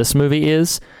up as this movie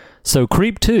is, so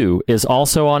Creep 2 is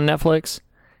also on Netflix.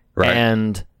 Right.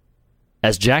 And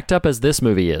as jacked up as this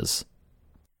movie is,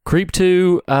 Creep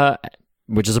 2,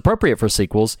 which is appropriate for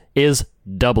sequels, is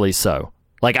doubly so.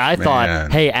 Like, I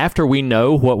thought, hey, after we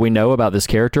know what we know about this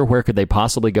character, where could they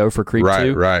possibly go for Creep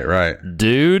 2? Right.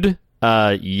 Dude,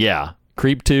 yeah.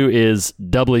 Creep 2 is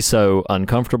doubly so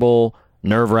uncomfortable,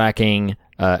 nerve-wracking.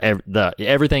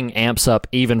 Everything amps up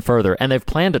even further. And they've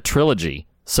planned a trilogy,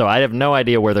 so I have no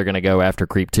idea where they're going to go after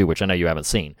Creep 2, which I know you haven't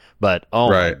seen. But,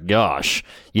 my gosh.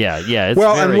 Yeah. It's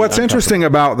well, and what's interesting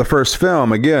about the first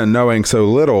film, again, knowing so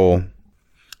little,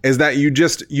 is that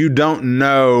you don't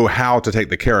know how to take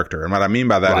the character. And what I mean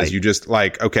by that is you just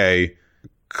like, okay,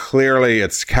 clearly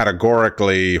it's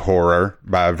categorically horror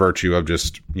by virtue of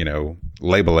just,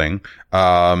 labeling.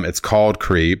 It's called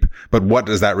Creep, but what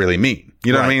does that really mean?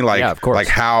 You know what I mean? Like, yeah, of course. Like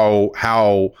how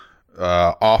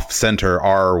off center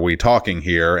are we talking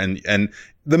here? And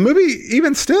the movie,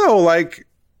 even still, like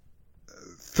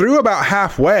through about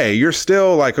halfway, you're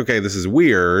still like, okay, this is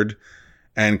weird.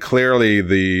 And clearly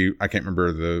I can't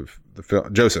remember the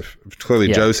film, Joseph,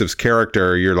 Joseph's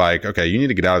character, you're like, okay, you need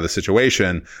to get out of the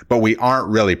situation, but we aren't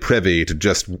really privy to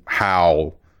just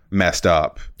how messed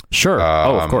up. Sure.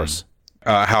 Of course.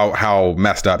 How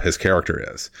messed up his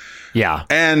character is. Yeah.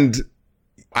 And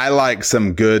I like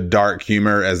some good dark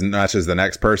humor as much as the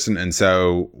next person. And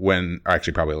so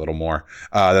actually probably a little more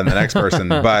than the next person,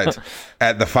 but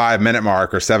at the 5-minute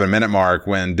mark or 7-minute mark,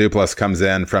 when Duplass comes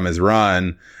in from his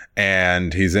run,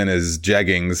 and he's in his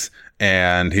jeggings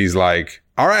and he's like,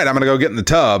 all right, I'm going to go get in the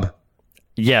tub.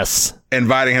 Yes.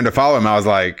 Inviting him to follow him. I was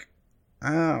like,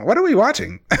 what are we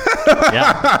watching?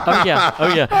 Yeah.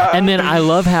 Oh, yeah. And then I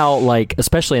love how, like,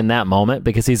 especially in that moment,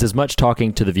 because he's as much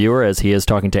talking to the viewer as he is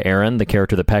talking to Aaron, the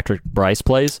character that Patrick Bryce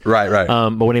plays. Right.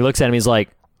 But when he looks at him, he's like,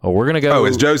 oh, we're going to go. Oh,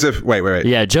 is Joseph? Wait.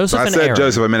 Yeah, Joseph and Aaron. I said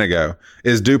Joseph a minute ago.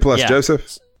 Is Duplass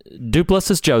Joseph? Duplass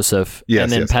is Joseph,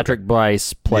 and then Patrick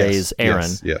Bryce plays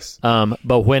Aaron. Yes.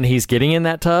 But when he's getting in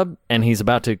that tub and he's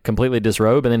about to completely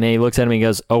disrobe, and then he looks at him and he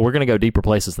goes, "Oh, we're going to go deeper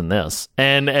places than this."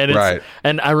 And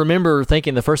I remember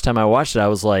thinking the first time I watched it, I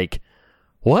was like,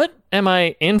 "What am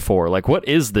I in for? Like, what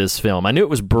is this film?" I knew it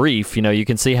was brief. You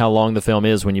can see how long the film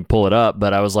is when you pull it up,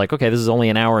 but I was like, "Okay, this is only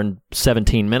an hour and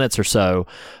 17 minutes or so."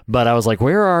 But I was like,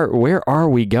 "Where are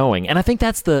we going?" And I think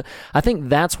that's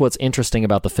what's interesting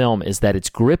about the film, is that it's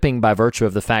gripping by virtue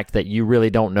of the fact that you really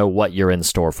don't know what you're in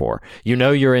store for.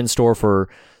 You're in store for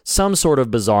some sort of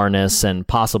bizarreness and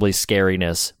possibly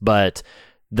scariness, but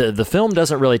the film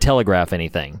doesn't really telegraph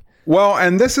anything. Well,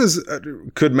 and this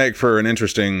could make for an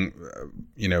interesting,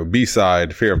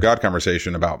 B-side Fear of God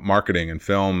conversation about marketing and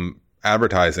film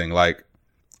advertising. Like,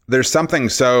 there's something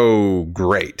so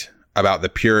great about the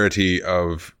purity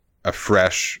of a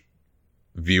fresh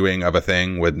viewing of a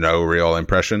thing with no real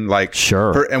impression. Like,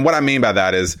 sure. And what I mean by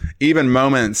that is even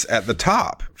moments at the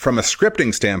top, from a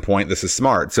scripting standpoint, this is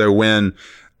smart. So when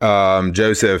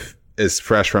Joseph is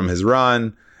fresh from his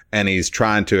run and he's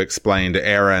trying to explain to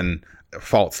Aaron,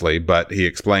 falsely, but he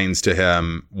explains to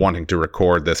him wanting to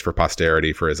record this for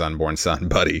posterity for his unborn son,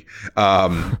 Buddy.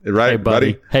 Right, hey,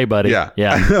 buddy? Hey, buddy. Yeah.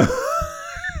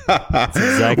 That's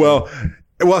exactly.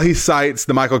 Well, he cites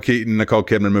the Michael Keaton, Nicole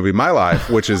Kidman movie, My Life,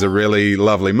 which is a really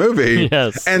lovely movie.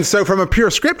 Yes. And so from a pure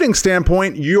scripting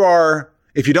standpoint,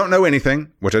 if you don't know anything,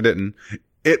 which I didn't,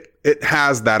 it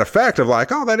has that effect of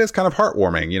like, oh, that is kind of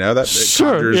heartwarming, that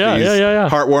sure. conjures these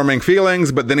heartwarming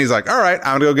feelings. But then he's like, all right,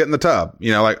 I'm gonna go get in the tub.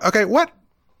 Like, okay, what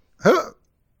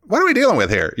are we dealing with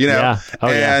here? Yeah.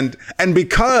 And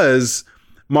because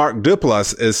Mark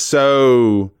Duplass is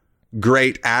so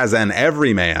great as an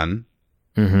everyman,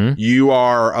 you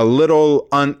are a little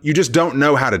you just don't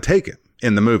know how to take it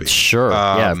in the movie. Sure.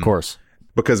 Yeah, of course.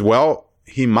 Because,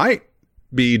 he might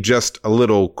be just a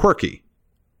little quirky.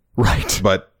 Right.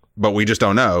 But we just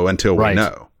don't know until we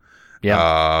know.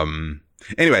 Yeah.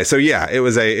 Anyway, so yeah, it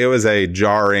was a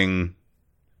jarring.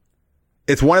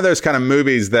 It's one of those kind of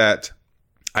movies that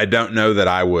I don't know that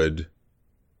I would,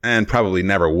 and probably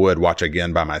never would, watch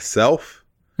again by myself.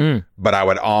 But I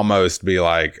would almost be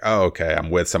like, oh, okay,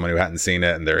 I'm with someone who hadn't seen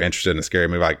it and they're interested in a scary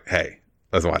movie. Like, hey,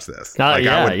 let's watch this.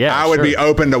 Yeah, I would be sure.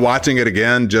 open to watching it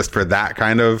again just for that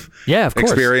kind of of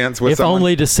course. experience with if someone.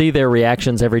 only to see their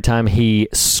reactions every time he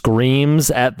screams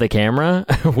at the camera,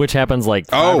 which happens like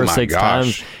 5 or 6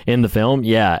 times in the film.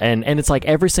 Yeah, and it's like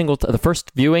every single the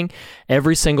first viewing,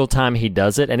 every single time he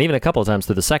does it, and even a couple of times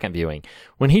through the second viewing,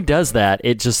 when he does that,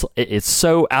 it's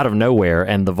so out of nowhere,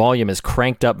 and the volume is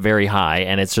cranked up very high,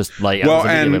 and it's just like, well, I was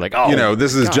immediately and like, oh,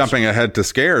 this is jumping ahead to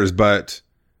scares, but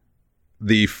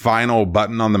the final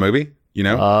button on the movie,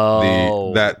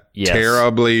 that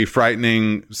terribly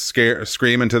frightening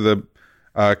scream into the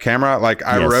camera. Like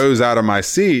I rose out of my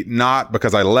seat, not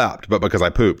because I leapt, but because I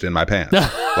pooped in my pants.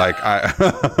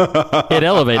 It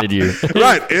elevated you.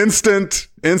 Right. Instant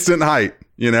height,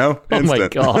 Oh my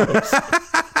gosh.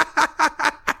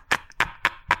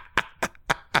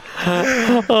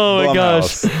 Oh my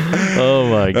gosh. Oh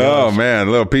my gosh. Oh man,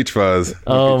 a little peach fuzz.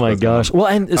 Oh my gosh. Well,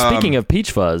 and speaking of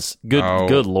peach fuzz,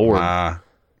 good Lord. My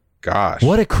gosh.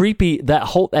 What a creepy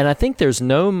and I think there's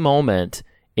no moment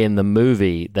in the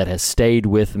movie that has stayed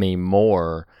with me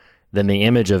more than the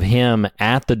image of him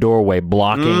at the doorway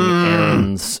blocking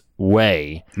Aaron's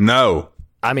way. No.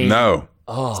 I mean, no.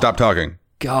 Stop talking.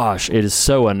 Gosh, it is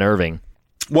so unnerving.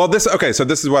 Well, so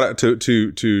this is what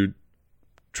to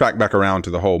track back around to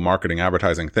the whole marketing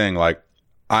advertising thing. Like,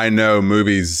 I know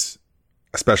movies,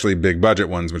 especially big budget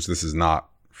ones, which this is not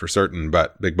for certain,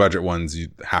 but big budget ones, you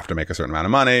have to make a certain amount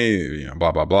of money,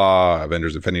 blah, blah, blah.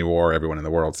 Avengers Infinity War, everyone in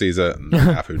the world sees it, and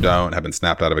half who don't have been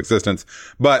snapped out of existence.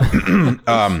 But,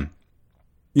 a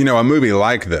movie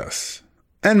like this,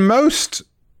 and most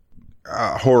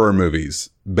horror movies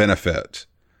benefit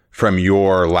from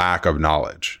your lack of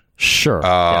knowledge. Sure.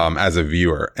 As a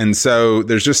viewer. And so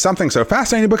there's just something so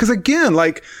fascinating because, again,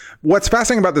 like, what's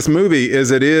fascinating about this movie is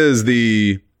it is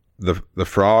the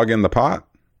frog in the pot.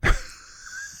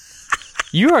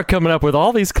 You are coming up with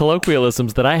all these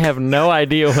colloquialisms that I have no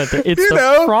idea what it's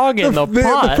the frog in the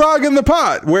pot. The frog in the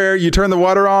pot, where you turn the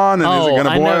water on and is it going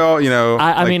to boil?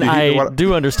 I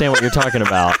do understand what you're talking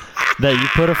about. That you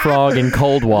put a frog in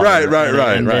cold water,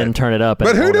 and then turn it up.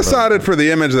 But who decided for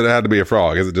the image that it had to be a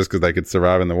frog? Is it just because they could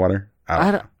survive in the water?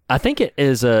 I think it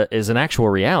is an actual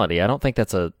reality. I don't think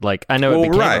that's it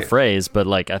became a phrase, but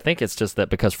I think it's just that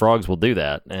because frogs will do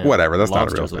that. And whatever, that's not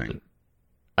a real thing.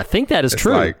 I think that is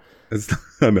true.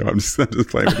 I know. I'm just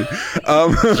playing with you.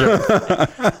 Sure.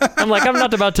 I'm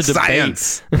not about to debate.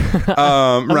 Science.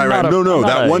 Right.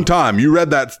 No. One time you read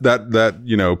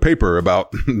that paper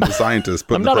about the scientists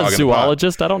putting the frog in the pot. I'm not a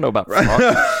zoologist. I don't know about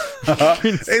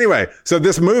frogs. Anyway, so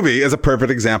this movie is a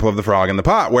perfect example of the frog in the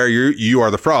pot, where you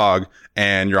are the frog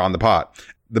and you're on the pot.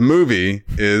 The movie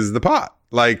is the pot.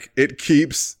 Like, it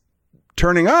keeps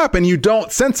turning up and you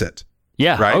don't sense it.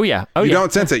 Yeah. Right? Oh yeah. You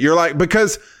don't sense it. You're like,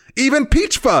 because even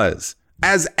Peach Fuzz,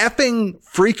 as effing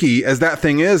freaky as that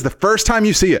thing is, the first time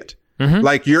you see it,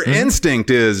 your instinct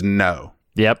is no.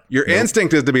 Yep. Your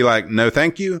instinct is to be like, no,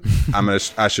 thank you.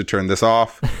 I should turn this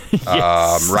off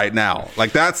right now.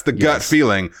 Like, that's the gut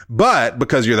feeling. But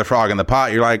because you're the frog in the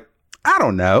pot, you're like, I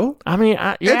don't know. I mean,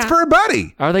 it's for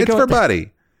Buddy. It's for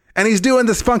Buddy. And he's doing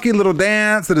this funky little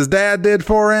dance that his dad did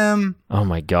for him. Oh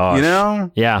my gosh.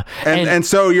 Yeah. And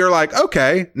so you're like,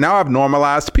 okay, now I've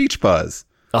normalized Peach Fuzz.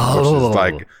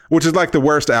 Oh. Which is like the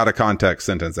worst out of context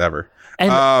sentence ever.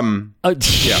 And,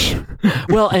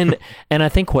 well, and I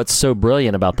think what's so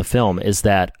brilliant about the film is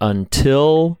that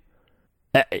until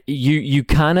you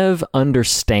kind of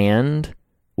understand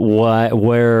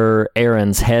where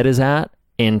Aaron's head is at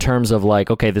in terms of like,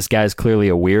 okay, this guy's clearly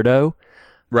a weirdo,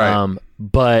 right?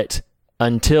 But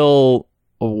until,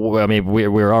 I mean,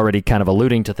 we're already kind of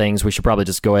alluding to things. We should probably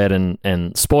just go ahead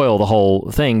and spoil the whole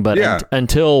thing. But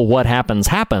until what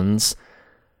happens,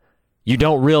 you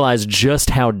don't realize just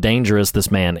how dangerous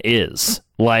this man is.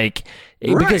 Like,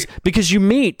 because you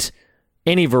meet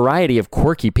any variety of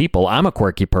quirky people. I'm a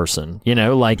quirky person,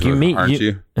 like you meet, aren't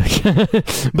you?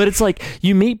 But it's like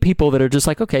you meet people that are just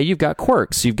like, okay, you've got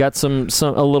quirks, you've got some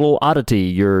a little oddity,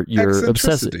 you're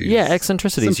obsessive,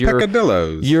 eccentricities, some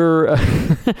peccadillos.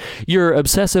 You're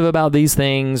obsessive about these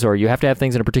things, or you have to have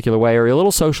things in a particular way, or you're a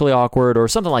little socially awkward, or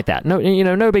something like that.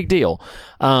 No big deal.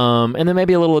 And then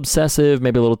maybe a little obsessive,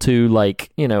 maybe a little too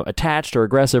attached or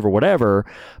aggressive or whatever.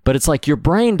 But it's like your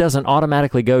brain doesn't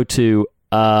automatically go to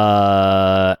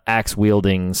axe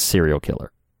wielding serial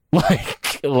killer.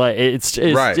 Like it's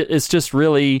just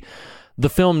really, the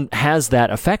film has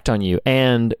that effect on you.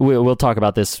 And we'll talk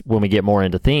about this when we get more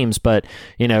into themes, but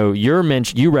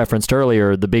you referenced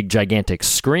earlier the big gigantic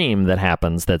scream that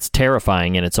happens that's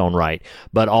terrifying in its own right,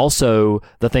 but also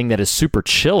the thing that is super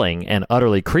chilling and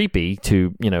utterly creepy,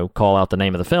 to call out the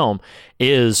name of the film,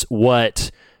 is what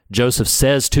Joseph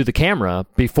says to the camera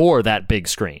before that big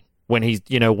screen. When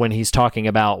he's talking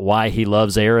about why he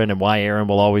loves Aaron and why Aaron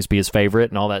will always be his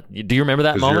favorite and all that. Do you remember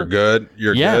that moment?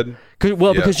 You're good.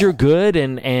 Because you're good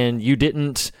and you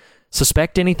didn't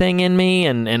suspect anything in me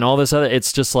and all this other.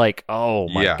 It's just like, oh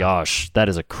my gosh, that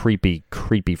is a creepy,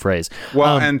 creepy phrase.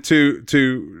 Well, and to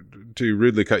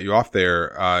rudely cut you off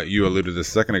there, you alluded to this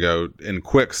a second ago. In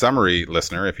quick summary,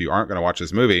 listener, if you aren't going to watch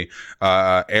this movie,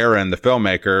 Aaron, the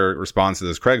filmmaker, responds to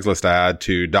this Craigslist ad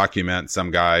to document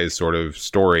some guy's sort of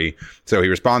story. So he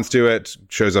responds to it,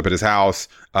 shows up at his house.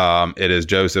 It is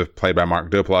Joseph, played by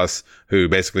Mark Duplass, who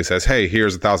basically says, "Hey,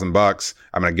 here's $1,000.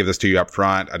 I'm going to give this to you up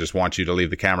front. I just want you to leave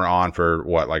the camera on for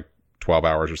 12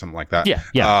 hours or something like that."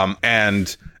 Yeah.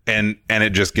 And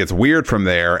it just gets weird from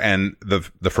there, and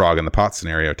the frog in the pot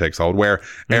scenario takes hold, where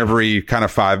every kind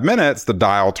of 5 minutes the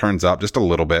dial turns up just a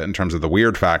little bit in terms of the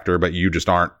weird factor, but you just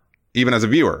aren't, even as a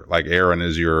viewer, like Aaron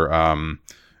is your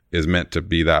is meant to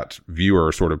be that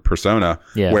viewer sort of persona,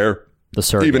 where the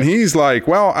surrogate. Even he's like,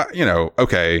 well,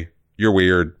 okay, you're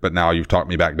weird, but now you've talked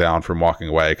me back down from walking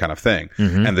away, kind of thing.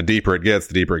 And the deeper it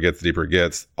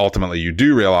gets, ultimately you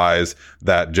do realize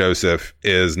that Joseph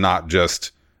is not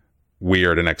just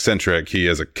weird and eccentric. He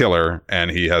is a killer,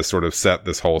 and he has sort of set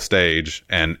this whole stage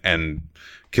and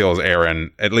kills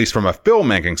Aaron, at least from a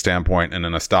filmmaking standpoint, in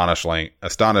an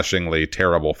astonishingly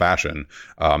terrible fashion.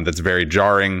 That's very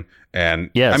jarring. And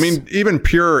I mean, even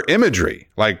pure imagery,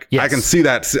 like I can see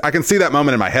that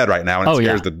moment in my head right now, and it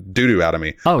scares the doo-doo out of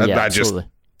me. Absolutely.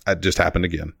 That just happened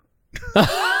again.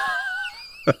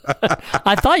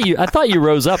 I thought you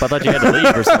rose up. I thought you had to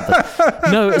leave or something.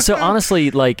 No, so honestly,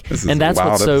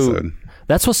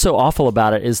 that's what's so awful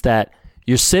about it, is that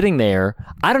you're sitting there.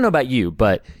 I don't know about you,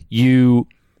 but you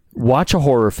watch a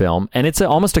horror film, and it's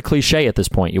almost a cliche at this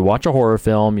point. You watch a horror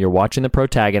film, you're watching the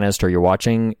protagonist, or you're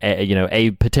watching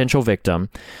a potential victim.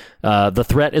 The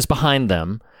threat is behind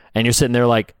them, and you're sitting there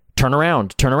like, turn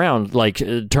around, like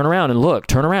turn around and look,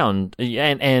 turn around,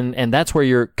 and that's where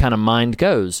your kind of mind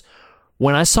goes.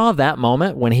 When I saw that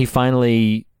moment, when he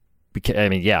finally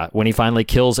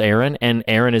kills Aaron, and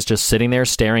Aaron is just sitting there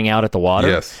staring out at the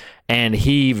water, and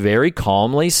he very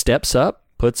calmly steps up,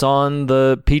 puts on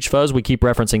the Peach Fuzz. We keep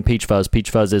referencing Peach Fuzz.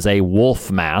 Peach Fuzz is a wolf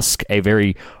mask, a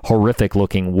very horrific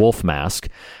looking wolf mask.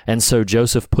 And so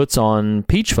Joseph puts on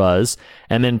Peach Fuzz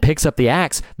and then picks up the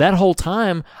axe. That whole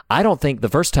time, I don't think the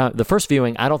first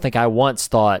viewing, I don't think I once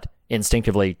thought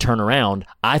instinctively, turn around.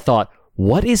 I thought,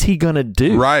 what is he going to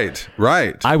do? Right.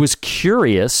 I was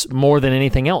curious more than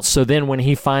anything else. So then when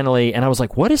he finally, and I was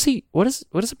like, what is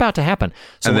about to happen?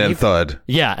 So and then thud.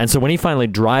 Yeah. And so when he finally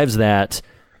drives that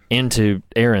into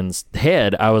Aaron's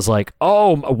head, I was like,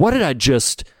 oh, what did I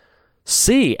just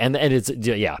see? And it's,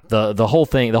 the whole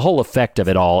thing, the whole effect of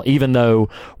it all, even though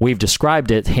we've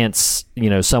described it, hence,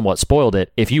 somewhat spoiled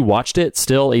it. If you watched it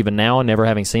still, even now, never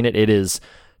having seen it, it is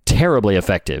terribly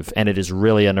effective, and it is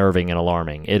really unnerving and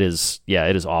alarming. It is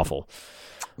awful.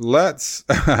 This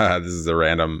is a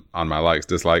random on my likes,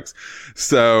 dislikes.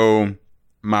 So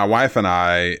my wife and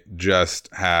I just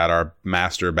had our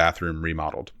master bathroom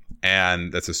remodeled,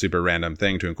 and that's a super random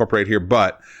thing to incorporate here,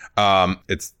 but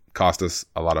it's cost us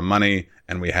a lot of money,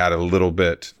 and we had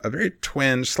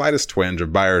a slightest twinge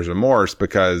of buyer's remorse,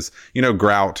 because,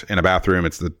 grout in a bathroom,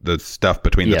 it's the stuff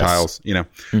between the tiles,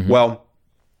 Mm-hmm. Well,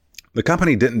 the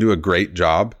company didn't do a great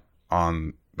job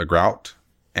on the grout,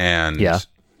 and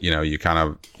you kind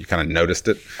of noticed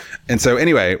it. And so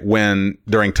anyway, when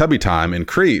during tubby time in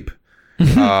Creep, in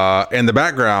the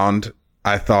background,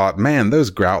 I thought, man,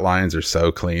 those grout lines are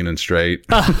so clean and straight.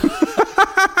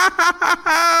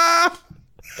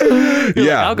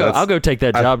 I'll go take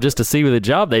that job just to see the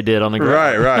job they did on the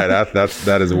ground. Right.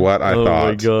 That is what I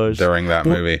thought during that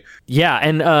movie. Yeah,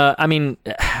 and I mean,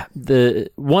 the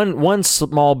one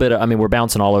small bit of, we're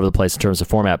bouncing all over the place in terms of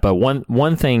format, but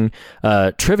one thing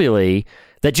trivially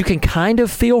that you can kind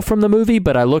of feel from the movie,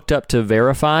 but I looked up to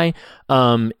verify,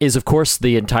 is of course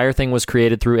the entire thing was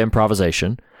created through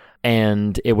improvisation,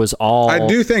 and it was all. I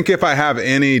do think if I have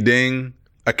any ding,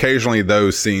 occasionally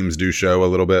those seams do show a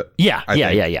little bit. Yeah.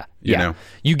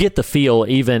 You get the feel,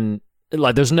 even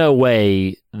like there's no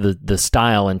way the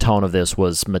style and tone of this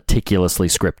was meticulously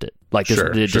scripted. Like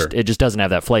it just doesn't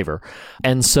have that flavor.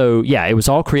 And so, it was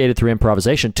all created through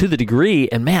improvisation to the degree,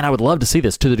 and man, I would love to see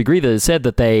this, to the degree that it said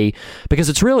that because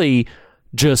it's really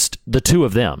just the two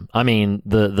of them. I mean,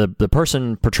 the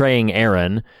person portraying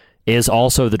Aaron is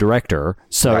also the director.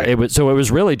 So Right. it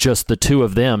was really just the two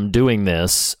of them doing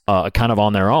this kind of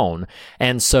on their own.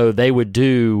 And so they would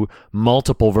do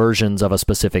multiple versions of a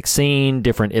specific scene,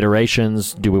 different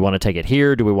iterations. Do we want to take it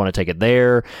here? Do we want to take it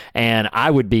there? And I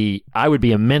would be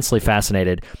immensely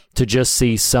fascinated to just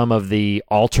see some of the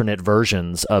alternate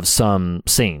versions of some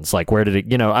scenes. Like, where did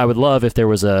it, I would love if there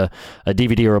was a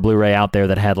DVD or a Blu-ray out there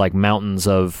that had like mountains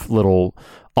of little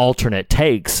alternate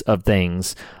takes of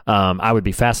things. I would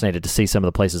be fascinated to see some of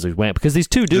the places we went, because these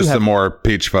two do Just have some more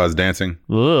Peach Fuzz dancing.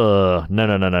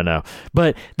 no.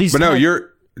 But these, But no,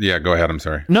 yeah, go ahead. I'm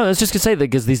sorry. no, I was just gonna say that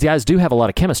because these guys do have a lot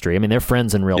of chemistry. I mean, they're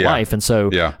friends in real Yeah. life, and so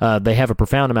Yeah. they have a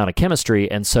profound amount of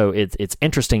chemistry, and so it's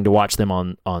interesting to watch them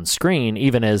on screen,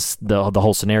 even as the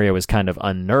whole scenario is kind of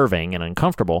unnerving and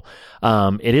uncomfortable.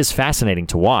 It is fascinating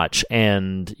to watch,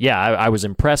 and yeah, I was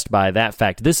impressed by that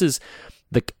fact. This is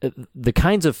the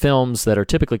kinds of films that are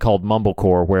typically called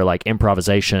mumblecore, where like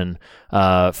improvisation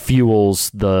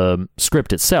fuels the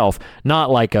script itself,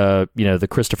 not like the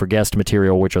Christopher Guest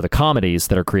material, which are the comedies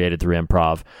that are created through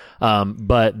improv,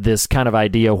 but this kind of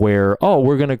idea where,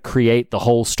 we're going to create the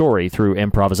whole story through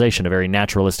improvisation, a very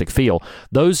naturalistic feel.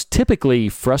 Those typically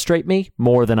frustrate me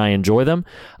more than I enjoy them,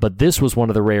 but this was one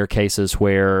of the rare cases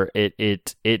where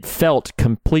it felt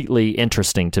completely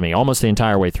interesting to me almost the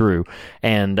entire way through,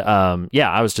 and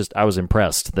I was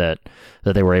impressed that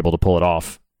they were able to pull it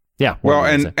off. Yeah. Well,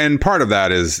 and part of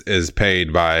that is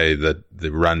paid by the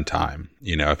runtime.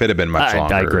 If it had been much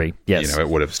longer, I agree. Yes. It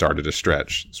would have started to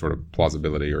stretch sort of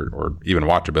plausibility or even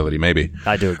watchability, maybe.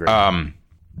 I do agree.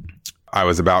 I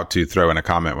was about to throw in a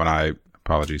comment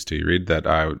apologies to you, Reed, that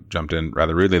I jumped in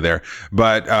rather rudely there,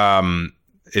 but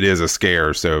it is a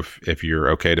scare. So if you're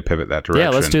okay to pivot that direction.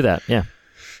 Yeah, let's do that. Yeah.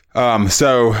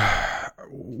 So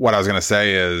what I was going to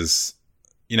say is,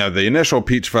 the initial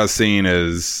Peach Fuzz scene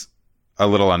is a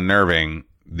little unnerving.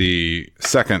 The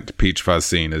second Peach Fuzz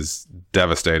scene is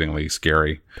devastatingly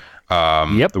scary.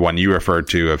 Yep. The one you referred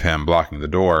to of him blocking the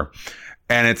door.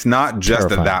 And it's not just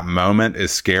Terrifying. that moment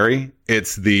is scary.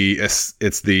 It's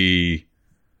the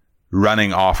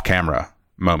running off camera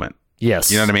moment.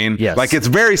 Yes. You know what I mean? Yes. Like, it's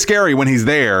very scary when he's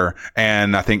there,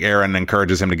 and I think Aaron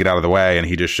encourages him to get out of the way, and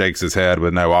he just shakes his head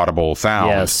with no audible sound.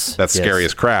 Yes. That's Yes. scary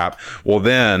as crap. Well,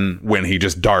 then when he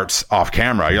just darts off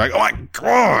camera, you're like, oh my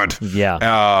God. Yeah.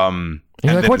 And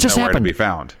you're like, then what it's just nowhere happened? to be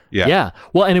found. Yeah. Yeah.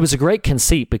 Well, and it was a great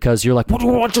conceit, because you're like,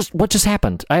 what just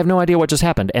happened? I have no idea what just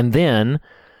happened. And then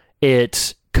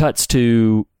it cuts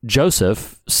to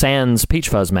Joseph sans Peach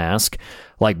Fuzz mask,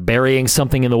 like burying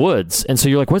something in the woods. And so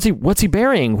you're like, what's he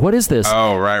burying? What is this?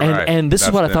 Oh, right. And this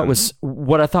is what That's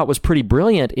I thought was pretty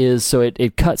brilliant is, so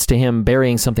it cuts to him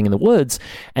burying something in the woods,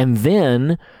 and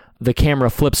then the camera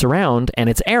flips around and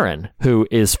it's Aaron, who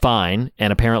is fine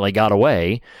and apparently got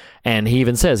away. And he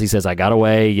even says, I got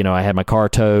away, I had my car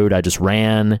towed, I just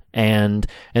ran. And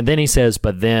then he says,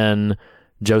 but then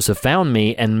Joseph found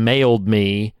me and mailed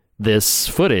me this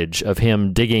footage of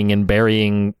him digging and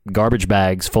burying garbage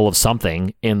bags full of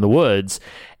something in the woods.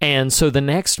 And so the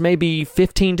next maybe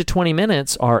 15 to 20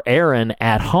 minutes are Aaron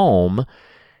at home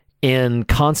in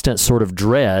constant sort of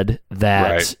dread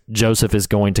that Right. Joseph is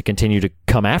going to continue to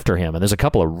come after him. And there's a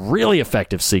couple of really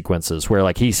effective sequences where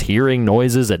like he's hearing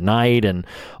noises at night and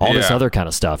all this Yeah. other kind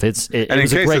of stuff. It And in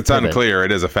was a case great it's pivot. unclear,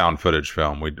 it is a found footage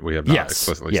film. We have not Yes,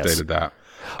 explicitly yes. stated that.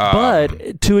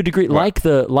 But to a degree,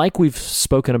 like we've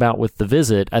spoken about with The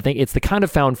Visit, I think it's the kind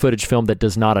of found footage film that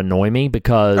does not annoy me,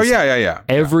 because Oh, yeah.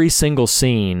 every single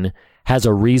scene has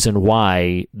a reason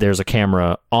why there's a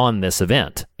camera on this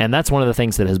event. And that's one of the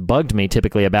things that has bugged me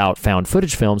typically about found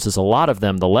footage films, is a lot of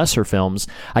them, the lesser films,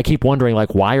 I keep wondering,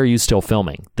 like, why are you still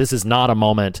filming? This is not a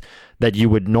moment that you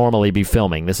would normally be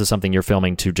filming. This is something you're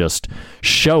filming to just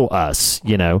show us,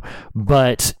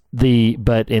 But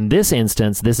in this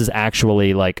instance, this is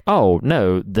actually like, oh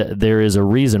no, there is a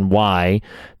reason why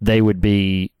they would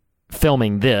be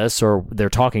filming this, or they're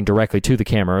talking directly to the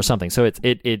camera or something. So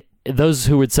it those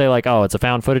who would say like, oh, it's a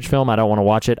found footage film, I don't want to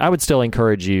watch it, I would still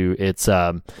encourage you. It's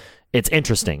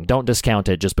interesting. Don't discount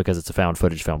it just because it's a found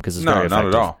footage film, because it's very effective. not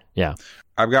at all. Yeah.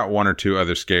 I've got one or two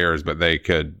other scares, but they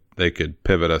could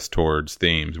pivot us towards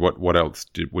themes. What else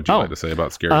would you like to say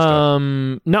about scary stuff?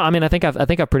 No, I mean, I think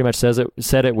I've pretty much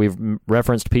said it. We've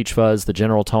referenced Peach Fuzz, the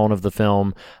general tone of the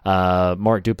film,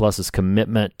 Mark Duplass's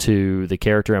commitment to the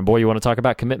character, and boy, you want to talk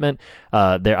about commitment.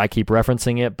 There, I keep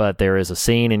referencing it, but there is a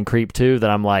scene in Creep 2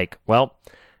 that I'm like, well,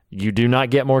 you do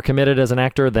not get more committed as an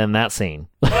actor than that scene.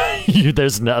 You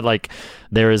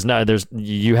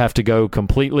have to go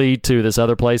completely to this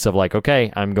other place of like,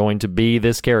 okay, I'm going to be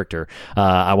this character.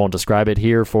 I won't describe it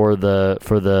here for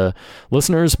the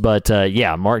listeners, but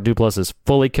yeah, Mark Duplass is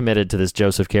fully committed to this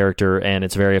Joseph character, and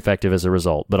it's very effective as a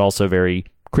result, but also very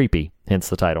creepy, hence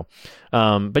the title.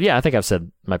 But yeah, I think I've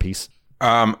said my piece.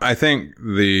 I think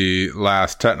the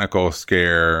last technical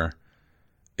scare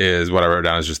is what I wrote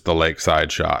down is just the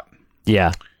lakeside shot.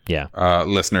 Yeah.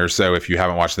 Listeners, so if you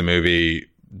haven't watched the movie,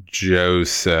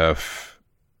 Joseph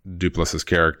Duplass's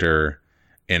character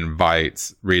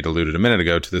invites, Reed alluded a minute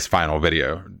ago, to this final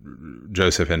video.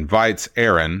 Joseph invites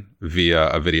Aaron via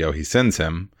a video he sends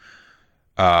him,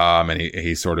 and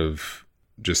he sort of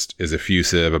just is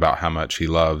effusive about how much he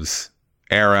loves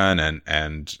Aaron,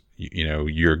 and you know,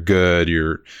 you're good,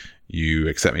 you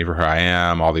accept me for who I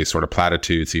am, all these sort of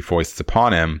platitudes he foists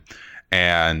upon him,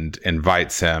 and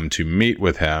invites him to meet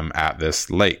with him at this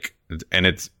lake. And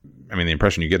the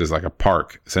impression you get is like a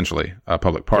park, essentially, a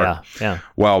public park. Yeah.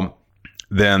 Well,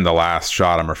 then the last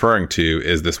shot I'm referring to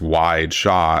is this wide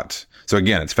shot. So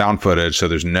again, it's found footage, so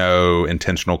there's no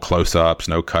intentional close-ups,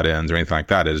 no cut-ins or anything like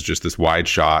that. It's just this wide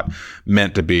shot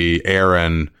meant to be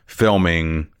Aaron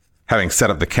filming, having set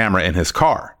up the camera in his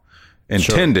car,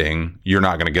 intending, you're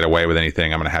not going to get away with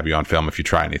anything. I'm going to have you on film if you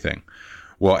try anything.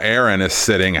 Well, Aaron is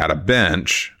sitting at a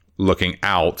bench looking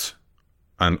out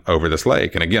over this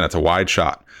lake. And again, it's a wide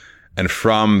shot. And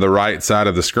from the right side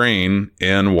of the screen,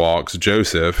 in walks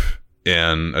Joseph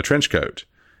in a trench coat.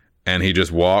 And he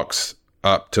just walks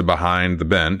up to behind the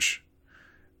bench,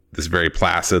 this very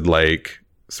placid lake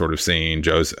sort of scene.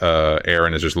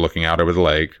 Aaron is just looking out over the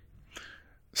lake.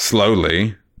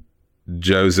 Slowly,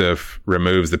 Joseph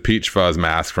removes the peach fuzz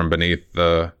mask from beneath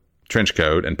the trench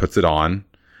coat and puts it on.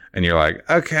 And you're like,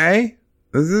 okay,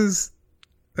 this is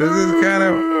kind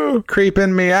of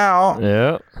creeping me out.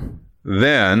 Yeah.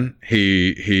 Then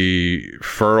he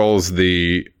furls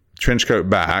the trench coat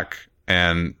back,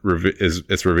 and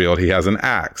it's revealed he has an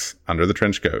axe under the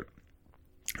trench coat.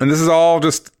 And this is all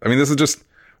this is just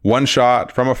one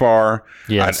shot from afar.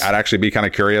 Yes. I'd actually be kind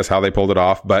of curious how they pulled it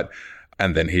off,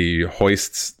 and then he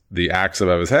hoists the axe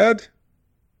above his head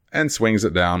and swings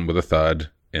it down with a thud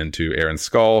into Aaron's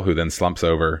skull, who then slumps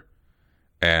over,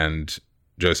 and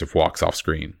Joseph walks off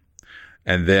screen.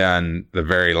 And then the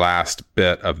very last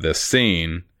bit of this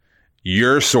scene,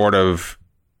 you're sort of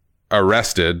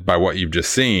arrested by what you've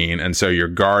just seen, and so your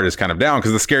guard is kind of down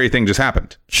because the scary thing just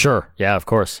happened. Sure. Yeah, of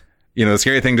course. You know, the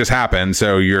scary thing just happened,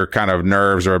 so your kind of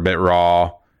nerves are a bit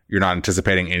raw. You're not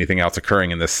anticipating anything else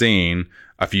occurring in this scene.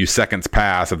 A few seconds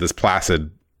pass of this placid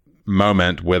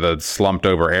moment with a slumped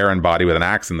over Aaron body with an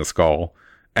axe in the skull,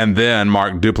 and then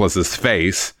Mark Duplass's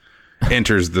face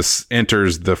enters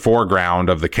the foreground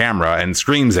of the camera and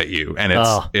screams at you, and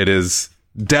it is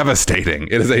devastating.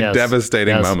 It is a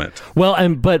devastating moment.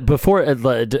 Well, but before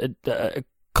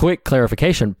quick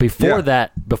clarification, before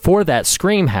that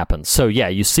scream happens. So yeah,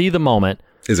 you see the moment.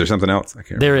 Is there something else? I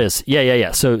can't remember. There is.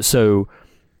 Yeah. So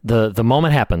the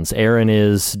moment happens. Aaron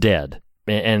is dead.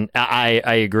 And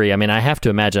I agree. I mean, I have to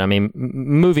imagine. I mean,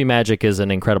 movie magic is an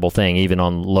incredible thing, even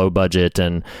on low budget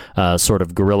and sort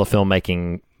of guerrilla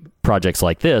filmmaking projects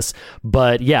like this.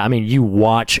 But yeah, I mean, you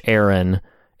watch Aaron.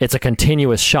 It's a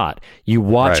continuous shot. You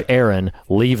watch Aaron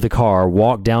leave the car,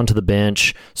 walk down to the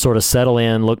bench, sort of settle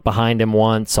in, look behind him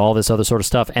once, all this other sort of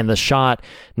stuff, and the shot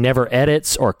never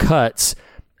edits or cuts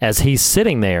as he's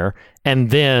sitting there,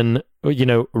 and then, you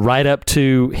know, right up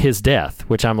to his death,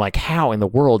 which I'm like, how in the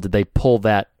world did they pull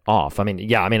that off? I mean,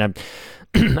 yeah, I mean,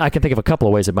 I can think of a couple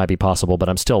of ways it might be possible, but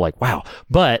I'm still like, wow.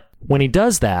 But when he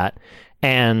does that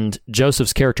and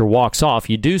Joseph's character walks off,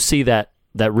 you do see that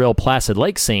real placid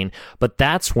lake scene, but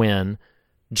that's when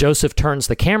Joseph turns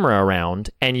the camera around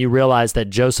and you realize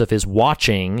that Joseph is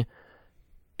watching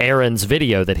Aaron's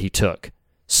video that he took.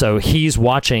 So he's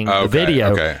watching the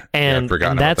video, and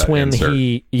that's when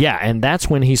that's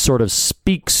when he sort of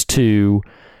speaks to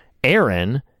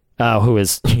Aaron, who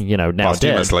is, you know, now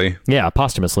posthumously. Dead. Yeah,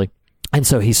 posthumously. And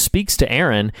so he speaks to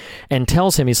Aaron and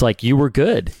tells him, he's like, "You were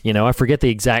good." You know, I forget the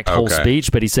exact whole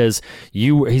speech, but he says,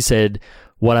 he said,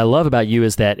 "What I love about you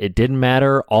is that it didn't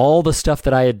matter all the stuff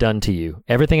that I had done to you.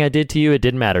 Everything I did to you, it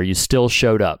didn't matter. You still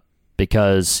showed up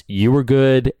because you were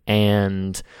good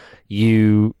and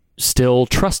you still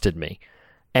trusted me."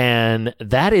 And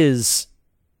that is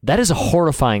a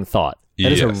horrifying thought.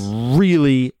 That is a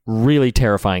really, really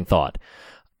terrifying thought.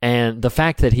 And the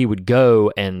fact that he would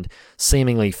go and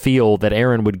seemingly feel that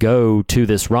Aaron would go to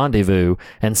this rendezvous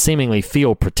and seemingly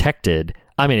feel protected,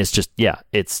 I mean, it's just,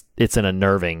 it's an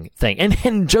unnerving thing.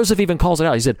 And Joseph even calls it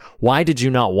out. He said, "Why did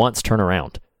you not once turn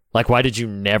around? Like, why did you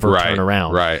never turn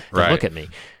around and look at me?"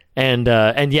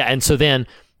 And so then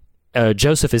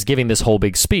Joseph is giving this whole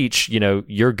big speech,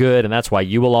 you're good, and that's why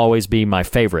you will always be my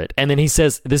favorite. And then he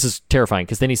says, this is terrifying,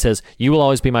 because then he says, you will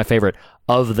always be my favorite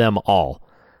of them all.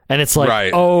 And it's like,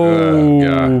 Right.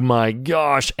 My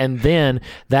gosh. And then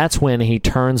that's when he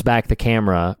turns back the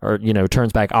camera, or,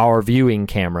 turns back our viewing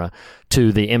camera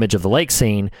to the image of the lake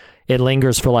scene. It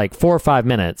lingers for like 4 or 5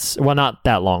 minutes. Well, not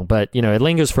that long, but, it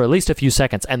lingers for at least a few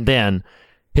seconds. And then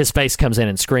his face comes in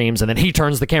and screams, and then he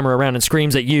turns the camera around and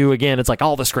screams at you again. It's like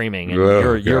all the screaming,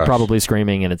 and you're probably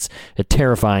screaming, and it's a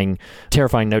terrifying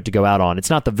note to go out on. It's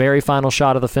not the very final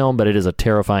shot of the film, but it is a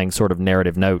terrifying sort of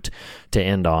narrative note to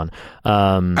end on.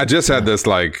 I just had this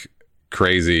like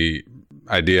crazy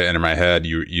idea in my head.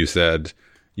 You said,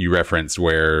 you referenced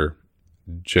where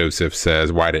Joseph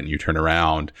says, "Why didn't you turn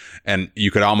around?" And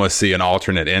you could almost see an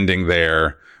alternate ending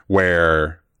there,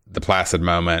 where the placid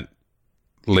moment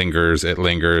lingers.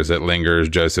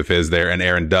 Joseph is there, and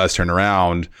Aaron does turn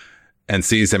around and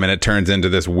sees him, and it turns into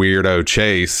this weirdo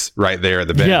chase right there at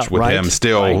the bench with him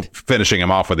still finishing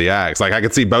him off with the axe. Like, I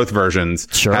could see both versions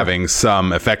having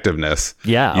some effectiveness.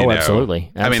 Yeah.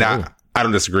 Absolutely. I mean, I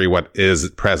don't disagree. What is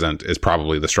present is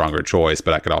probably the stronger choice,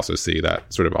 but I could also see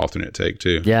that sort of alternate take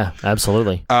too. Yeah,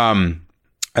 absolutely. I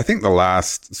think the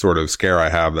last sort of scare I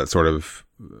have that sort of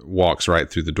walks right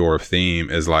through the door of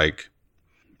theme is like,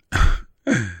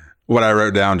 what I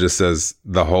wrote down just says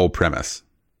the whole premise.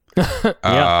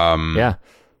 Yeah.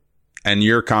 And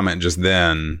your comment just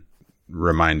then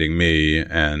reminding me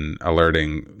and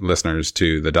alerting listeners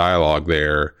to the dialogue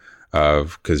there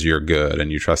of, because you're good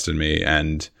and you trusted me.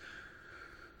 And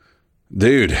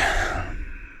dude,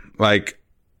 like,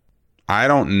 I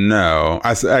don't know.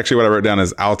 Actually, what I wrote down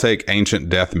is, I'll take ancient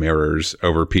death mirrors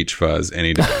over peach fuzz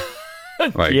any day.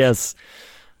 Like, yes.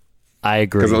 I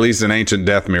agree. Because at least an ancient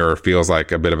death mirror feels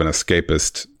like a bit of an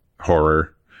escapist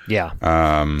horror. Yeah.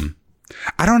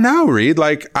 I don't know, Reed.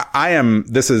 Like, I'll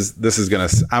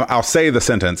say the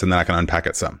sentence and then I can unpack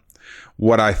it some.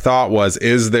 What I thought was,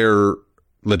 is there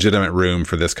legitimate room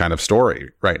for this kind of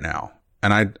story right now?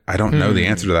 And I don't know the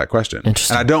answer to that question.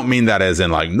 Interesting. And I don't mean that as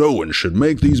in like, no one should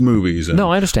make these movies. And,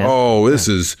 no, I understand. Oh, this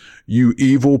is you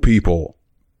evil people.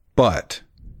 But,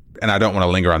 and I don't want to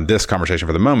linger on this conversation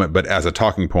for the moment, but as a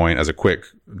talking point, as a quick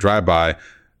drive-by,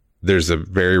 there's a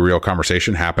very real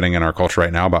conversation happening in our culture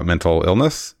right now about mental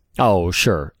illness. Oh,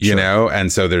 sure. You know,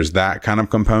 and so there's that kind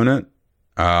of component.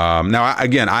 Now,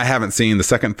 I haven't seen the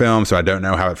second film, so I don't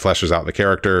know how it fleshes out the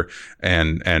character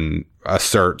and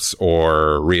asserts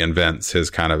or reinvents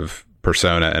his kind of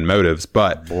persona and motives.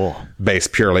 But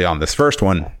based purely on this first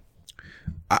one,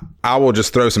 I will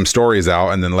just throw some stories out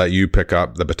and then let you pick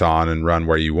up the baton and run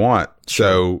where you want. Sure.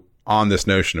 So on this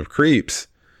notion of creeps,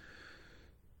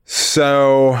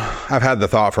 so I've had the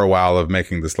thought for a while of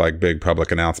making this like big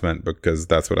public announcement, because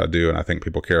that's what I do. And I think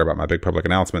people care about my big public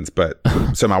announcements. But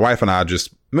so my wife and I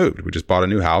just moved. We just bought a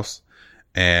new house,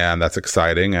 and that's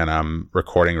exciting. And I'm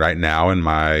recording right now in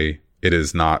it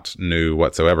is not new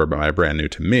whatsoever, but my brand new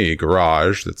to me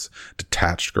garage. That's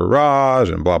detached garage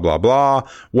and blah, blah, blah.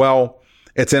 Well,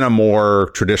 it's in a more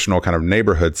traditional kind of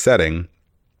neighborhood setting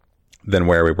than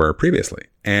where we were previously.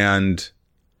 And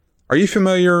are you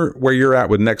familiar where you're at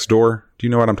with Nextdoor? Do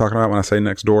you know what I'm talking about when I say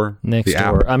Nextdoor?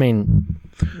 Nextdoor. I mean,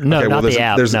 no, okay, not the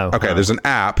app. No. Okay, there's an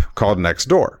app called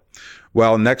Nextdoor.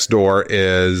 Well, Nextdoor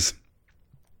is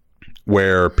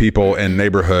where people in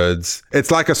neighborhoods,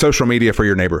 it's like a social media for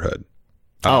your neighborhood.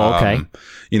 Oh, okay.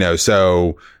 You know,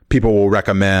 so people will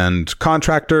recommend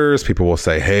contractors. People will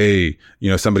say, hey,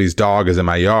 you know, somebody's dog is in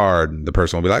my yard. The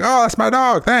person will be like, oh, that's my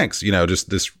dog. Thanks. You know, just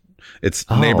this, it's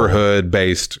neighborhood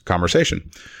based conversation.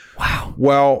 Wow.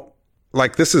 Well,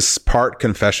 like, this is part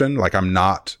confession. Like, I'm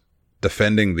not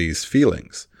defending these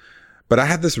feelings, but I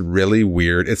had this really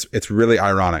weird, it's really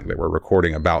ironic that we're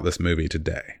recording about this movie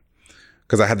today,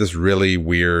 because I had this really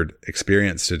weird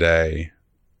experience today.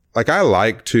 Like, I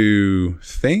like to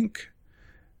think,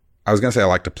 I was going to say I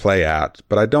like to play at,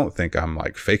 but I don't think I'm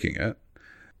like faking it.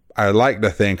 I like to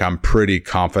think I'm pretty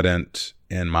confident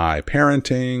in my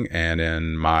parenting and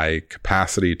in my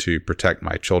capacity to protect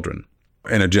my children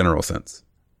in a general sense.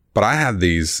 But I had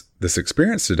this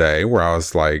experience today where I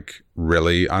was like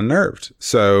really unnerved.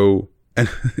 So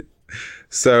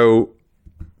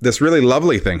this really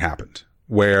lovely thing happened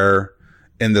where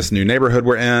in this new neighborhood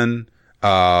we're in,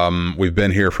 we've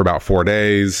been here for about 4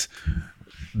 days.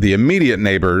 The immediate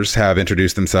neighbors have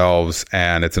introduced themselves,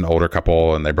 and it's an older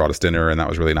couple, and they brought us dinner, and that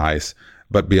was really nice.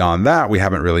 But beyond that, we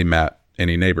haven't really met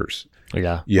any neighbors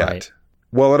yet. Right.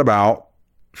 Well, at about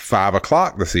 5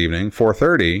 o'clock this evening,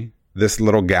 4:30, this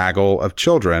little gaggle of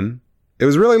children It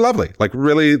was really lovely. Like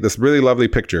this really lovely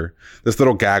picture. This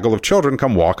little gaggle of children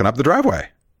come walking up the driveway.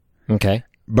 Okay.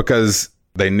 Because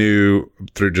they knew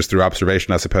through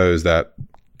observation, I suppose, that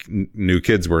new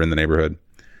kids were in the neighborhood.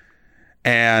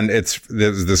 And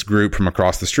there's this group from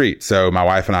across the street. So my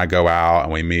wife and I go out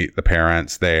and we meet the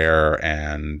parents there,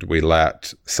 and we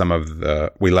let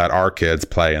our kids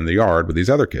play in the yard with these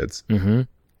other kids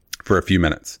for a few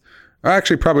minutes.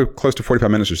 Actually, probably close to 45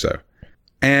 minutes or so.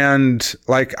 And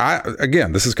like,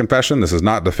 again, this is confession. This is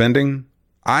not defending.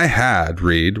 I had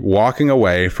Reed walking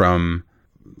away from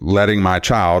letting my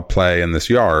child play in this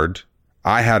yard.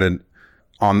 I had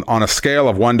on a scale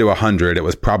of 1 to 100, it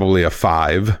was probably a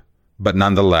 5. But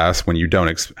nonetheless, when you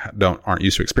aren't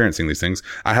used to experiencing these things,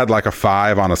 I had like a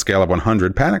 5 on a scale of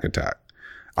 100 panic attack.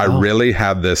 I really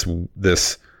had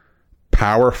this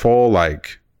powerful,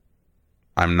 like,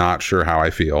 I'm not sure how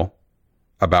I feel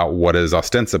about what is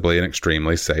ostensibly an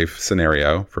extremely safe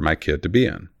scenario for my kid to be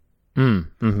in.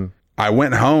 Mm-hmm. I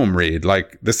went home, Reed.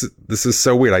 Like, this is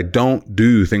so weird. I don't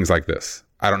do things like this.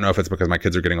 I don't know if it's because my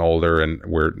kids are getting older and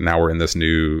we're in this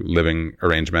new living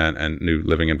arrangement and new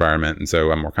living environment. And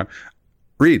so I'm more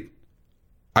Reed,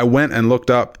 I went and looked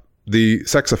up the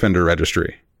sex offender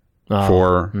registry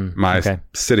for my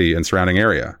city and surrounding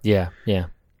area. Yeah. Yeah.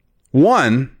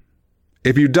 One,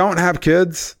 if you don't have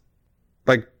kids,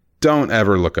 like, don't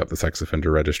ever look up the sex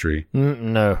offender registry.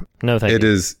 No, thank you. It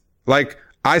is like,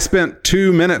 I spent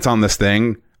 2 minutes on this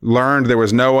thing, learned there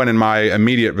was no one in my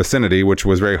immediate vicinity, which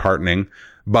was very heartening.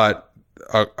 But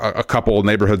a couple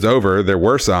neighborhoods over, there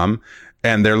were some,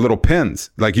 and they're little pins.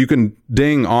 Like, you can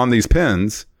ding on these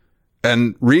pins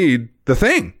and read the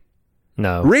thing.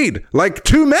 No. Read, like,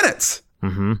 2 minutes.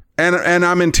 Mm-hmm. And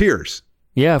I'm in tears.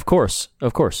 Yeah, of course.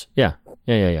 Yeah.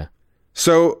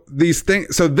 So these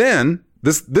things, so then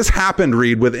this happened,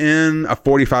 Reed, within a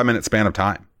 45-minute span of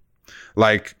time.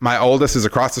 Like, my oldest is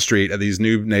across the street at these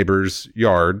new neighbors'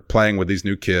 yard playing with these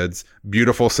new kids.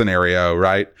 Beautiful scenario,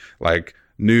 right? Like,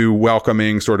 new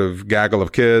welcoming sort of gaggle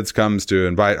of kids comes to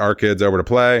invite our kids over to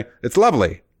play. It's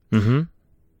lovely. Mm-hmm.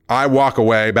 I walk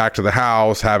away back to the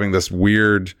house having this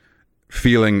weird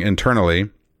feeling internally.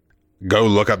 Go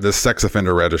look up this sex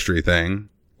offender registry thing.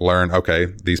 Learn, okay,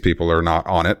 these people are not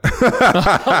on it.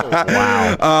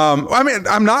 Wow. I mean,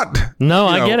 I'm not. No,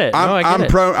 I get it.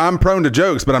 I'm prone to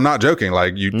jokes, but I'm not joking.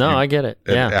 Like, I get it.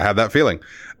 Yeah. I had that feeling.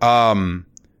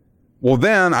 Well,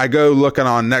 then I go looking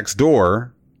on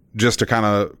Nextdoor just to kind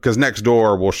of, because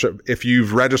Nextdoor will show, if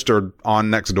you've registered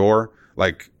on Nextdoor,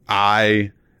 like,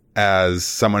 I, as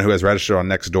someone who has registered on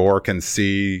Nextdoor, can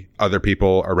see other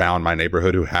people around my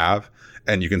neighborhood who have.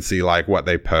 And you can see, like, what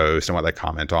they post and what they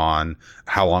comment on,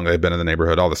 how long they've been in the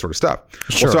neighborhood, all this sort of stuff.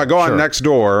 Sure, well, so I go on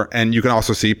Nextdoor, and you can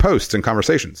also see posts and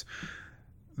conversations.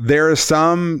 There is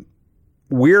some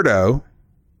weirdo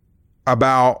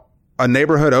about a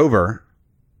neighborhood over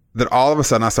that all of a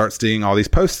sudden I start seeing all these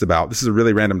posts about. This is a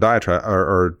really random diatribe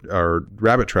or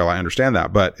rabbit trail. I understand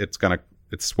that, but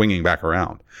it's swinging back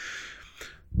around.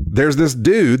 There's this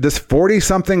dude, this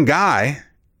 40-something guy,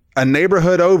 a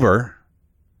neighborhood over,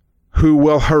 who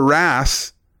will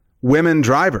harass women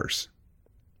drivers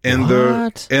in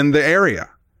the area.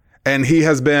 And he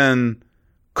has been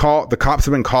called, the cops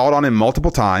have been called on him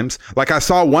multiple times. Like, I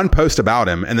saw one post about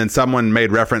him, and then someone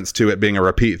made reference to it being a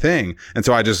repeat thing. And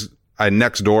so I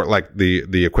Nextdoor, like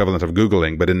the equivalent of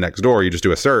Googling, but in Nextdoor, you just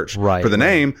do a search for the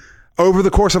name. Over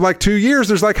the course of like 2 years,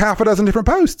 there's like half a dozen different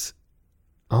posts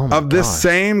of this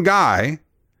same guy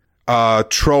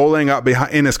trolling up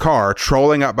in his car,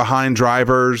 trolling up behind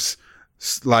drivers,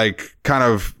 like, kind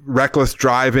of reckless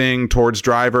driving towards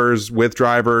drivers, with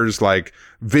drivers, like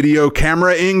video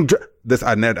cameraing this.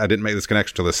 I didn't make this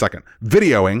connection till this second.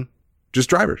 Videoing just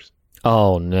drivers.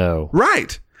 Oh no.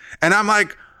 Right. And I'm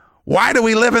like, why do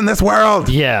we live in this world?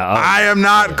 Yeah. I am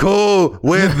not cool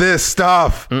with this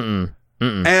stuff.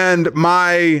 And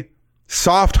my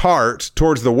soft heart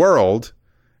towards the world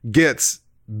gets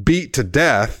beat to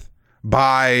death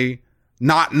by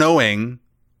not knowing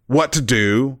what to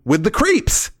do with the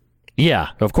creeps.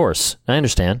 Yeah, of course. I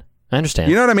understand.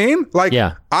 You know what I mean? Like,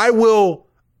 yeah. I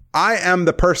am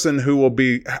the person who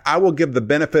I will give the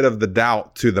benefit of the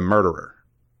doubt to the murderer.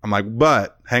 I'm like,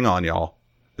 but hang on, y'all.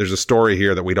 There's a story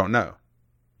here that we don't know.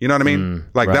 You know what I mean?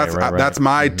 That's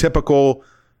my typical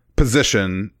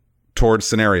position towards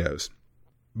scenarios.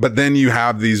 But then you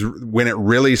have these, when it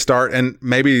really and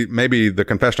maybe the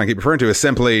confession I keep referring to is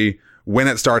simply when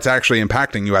it starts actually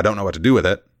impacting you, I don't know what to do with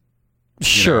it.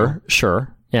 Sure.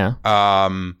 Yeah.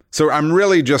 So I'm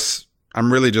really just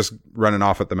running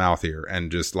off at the mouth here,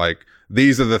 and just like,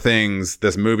 these are the things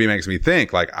this movie makes me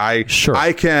think. Like, I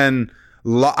can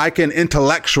I can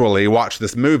intellectually watch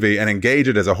this movie and engage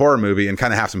it as a horror movie and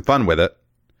kind of have some fun with it.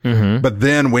 Mm-hmm. But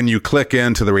then when you click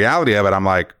into the reality of it, I'm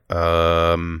like,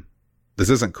 this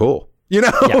isn't cool. You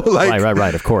know, yeah,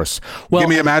 right. Of course. Well,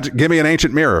 give me an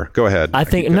ancient mirror. Go ahead. I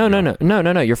think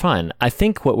no. You're fine. I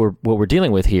think what we're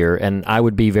dealing with here, and I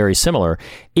would be very similar.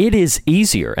 It is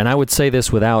easier, and I would say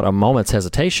this without a moment's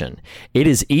hesitation. It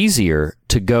is easier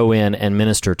to go in and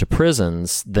minister to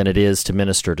prisons than it is to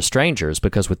minister to strangers,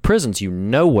 because with prisons, you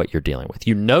know what you're dealing with.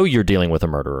 You know you're dealing with a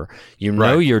murderer. You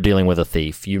know you're dealing with a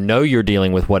thief. You know you're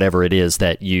dealing with whatever it is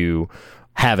that you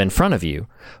have in front of you.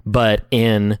 But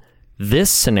in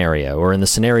this scenario, or in the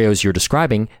scenarios you're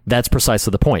describing, that's precisely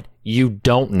the point. You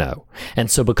don't know. And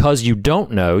so because you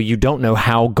don't know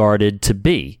how guarded to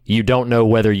be. You don't know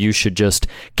whether you should just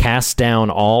cast down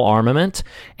all armament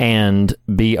and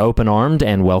be open-armed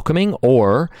and welcoming,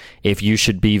 or if you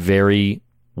should be very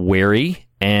wary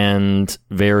and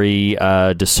very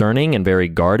discerning and very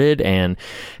guarded and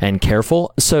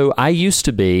careful. So I used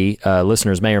to be,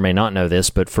 listeners may or may not know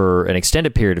this, but for an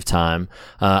extended period of time,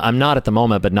 I'm not at the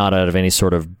moment, but not out of any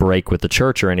sort of break with the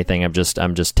church or anything. I'm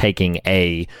just taking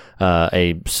a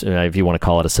if you want to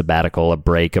call it a sabbatical, a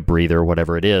break, a breather,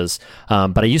 whatever it is.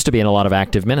 But I used to be in a lot of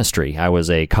active ministry. I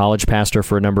was a college pastor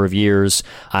for a number of years.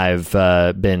 I've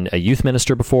been a youth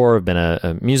minister before. I've been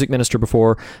a music minister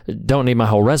before. Don't need my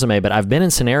whole resume, but I've been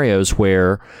in scenarios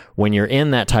where when you're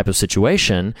in that type of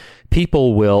situation,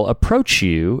 people will approach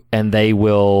you and they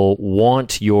will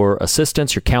want your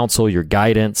assistance, your counsel, your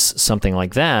guidance, something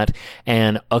like that.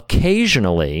 And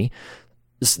occasionally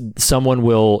someone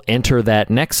will enter that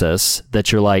nexus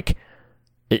that you're like,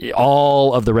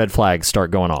 all of the red flags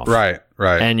start going off. Right.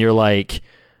 And you're like,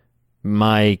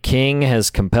 my king has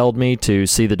compelled me to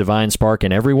see the divine spark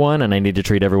in everyone, and I need to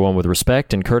treat everyone with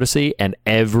respect and courtesy, and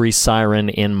every siren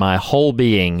in my whole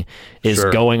being is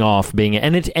going off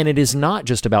and it is not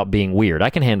just about being weird.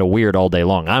 I can handle weird all day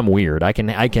long. I'm weird. I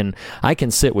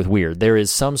can sit with weird. There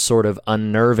is some sort of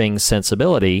unnerving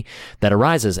sensibility that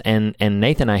arises, and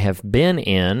Nathan and I have been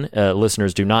in,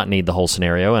 listeners do not need the whole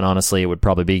scenario, and honestly it would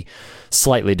probably be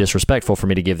slightly disrespectful for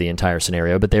me to give the entire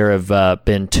scenario, but there have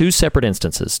been two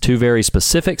very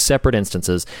specific separate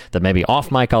instances that maybe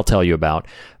off mic I'll tell you about,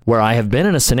 where I have been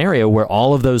in a scenario where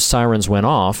all of those sirens went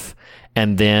off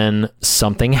and then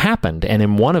something happened. And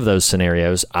in one of those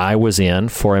scenarios, I was in,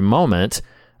 for a moment,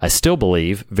 I still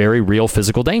believe, very real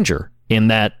physical danger in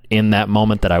that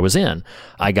moment that I was in.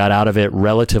 I got out of it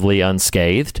relatively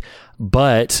unscathed,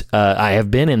 but I have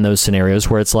been in those scenarios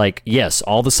where it's like, yes,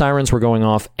 all the sirens were going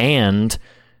off, and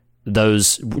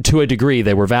those, to a degree,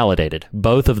 they were validated.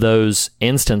 Both of those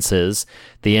instances,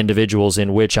 the individuals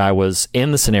in which I was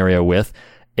in the scenario with,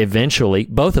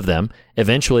 both of them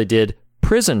eventually did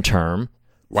prison term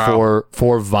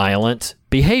for violent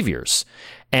behaviors.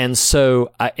 And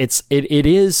so it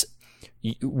is,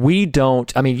 we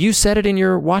don't, I mean, you said it in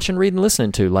your watching, reading,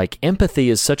 listening to, like, empathy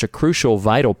is such a crucial,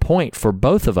 vital point for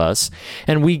both of us.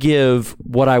 And we give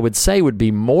what I would say would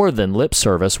be more than lip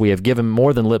service. We have given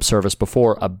more than lip service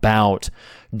before about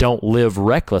don't live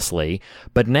recklessly.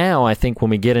 But now I think when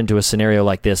we get into a scenario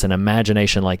like this, an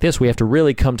imagination like this, we have to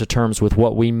really come to terms with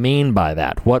what we mean by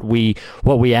that, what we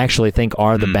actually think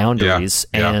are the boundaries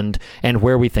and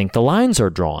where we think the lines are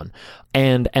drawn.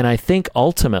 And I think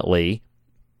ultimately,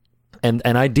 and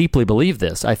I deeply believe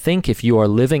this, I think if you are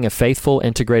living a faithful,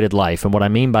 integrated life, and what I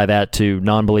mean by that to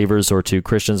non-believers or to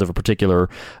Christians of a particular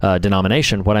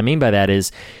denomination, what I mean by that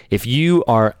is if you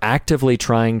are actively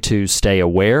trying to stay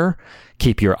aware,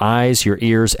 keep your eyes, your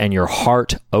ears, and your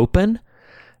heart open,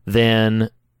 then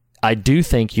I do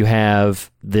think you have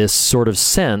this sort of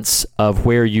sense of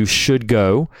where you should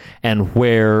go and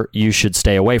where you should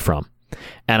stay away from.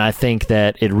 And I think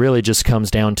that it really just comes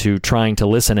down to trying to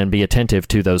listen and be attentive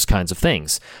to those kinds of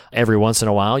things. Every once in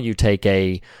a while, you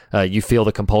you feel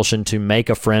the compulsion to make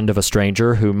a friend of a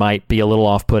stranger who might be a little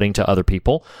off-putting to other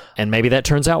people. And maybe that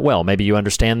turns out well. Maybe you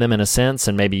understand them in a sense,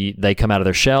 and maybe they come out of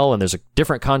their shell, and there's a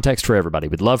different context for everybody.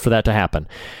 We'd love for that to happen.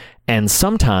 And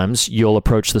sometimes you'll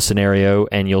approach the scenario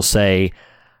and you'll say,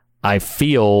 I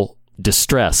feel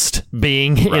distressed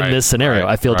being in this scenario.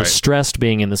 I feel distressed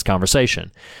being in this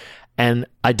conversation. And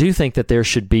I do think that there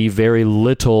should be very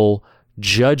little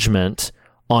judgment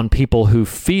on people who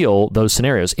feel those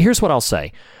scenarios. Here's what I'll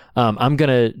say. I'm going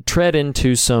to tread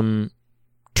into some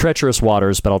treacherous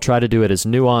waters, but I'll try to do it as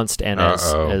nuanced and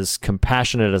as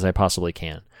compassionate as I possibly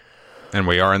can. And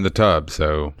we are in the tub,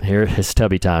 so... Here is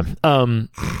tubby time.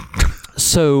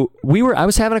 So I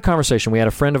was having a conversation. We had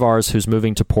a friend of ours who's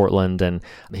moving to Portland, and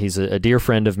he's a dear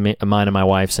friend of mine and my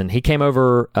wife's, and he came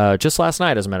over just last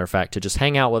night, as a matter of fact, to just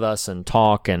hang out with us and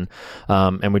talk, and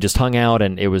we just hung out,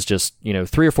 and it was just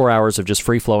 3 or 4 hours of just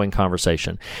free flowing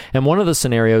conversation. And one of the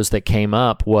scenarios that came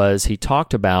up was he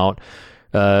talked about.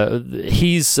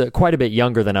 He's quite a bit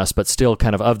younger than us, but still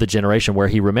kind of the generation where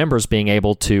he remembers being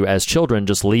able to, as children,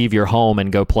 just leave your home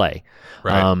and go play,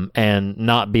 Right. and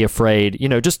not be afraid.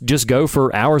 Just go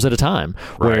for hours at a time.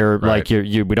 Where Right.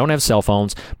 we don't have cell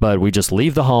phones, but we just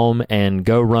leave the home and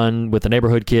go run with the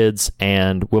neighborhood kids,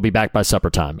 and we'll be back by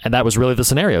supper time. And that was really the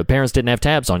scenario. Parents didn't have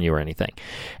tabs on you or anything,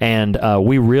 and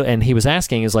and he was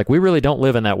asking, is like, we really don't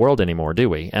live in that world anymore, do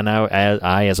we? And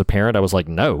I as a parent, I was like,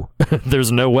 no,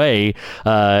 there's no way.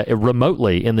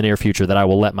 Remotely in the near future that I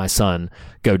will let my son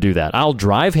go do that. I'll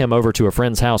drive him over to a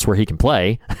friend's house where he can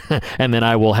play, and then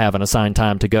I will have an assigned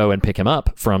time to go and pick him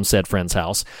up from said friend's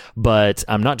house. But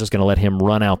I'm not just going to let him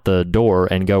run out the door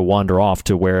and go wander off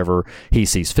to wherever he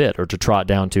sees fit, or to trot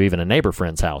down to even a neighbor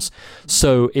friend's house.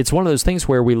 So it's one of those things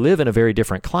where we live in a very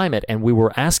different climate, and we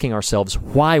were asking ourselves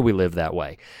why we live that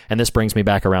way. And this brings me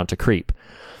back around to Creep.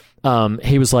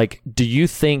 He was like, do you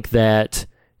think that...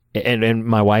 And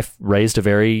my wife raised a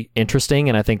very interesting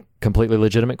and I think completely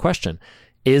legitimate question.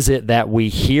 Is it that we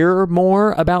hear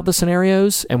more about the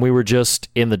scenarios and we were just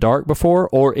in the dark before,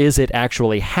 or is it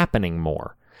actually happening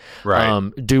more?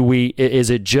 Right. Is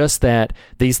it just that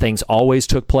these things always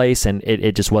took place and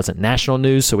it just wasn't national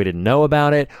news, so we didn't know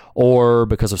about it? Or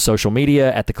because of social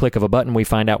media, at the click of a button, we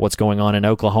find out what's going on in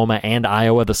Oklahoma and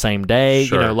Iowa the same day?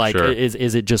 Sure, sure.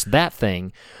 Is it just that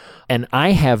thing? And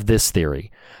I have this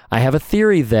theory. I have a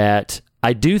theory that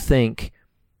I do think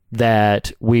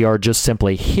that we are just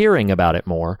simply hearing about it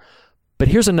more. But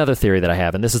here's another theory that I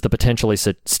have, and this is the potentially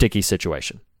sticky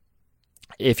situation.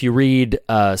 If you read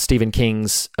Stephen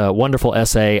King's wonderful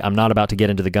essay, I'm not about to get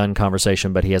into the gun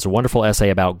conversation, but he has a wonderful essay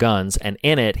about guns, and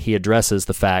in it he addresses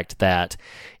the fact that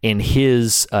in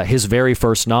his very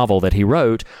first novel that he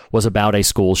wrote was about a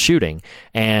school shooting,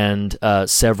 and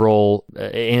several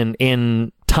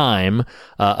in time,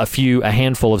 a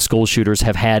handful of school shooters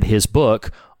have had his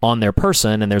book on their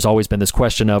person, and there's always been this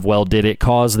question of, well, did it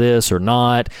cause this or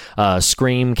not?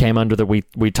 Scream came under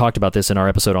we talked about this in our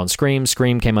episode on Scream.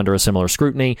 Scream came under a similar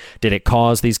scrutiny. Did it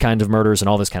cause these kinds of murders and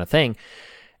all this kind of thing?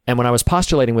 And when I was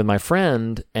postulating with my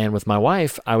friend and with my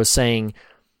wife, I was saying,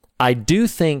 I do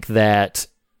think that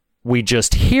we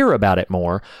just hear about it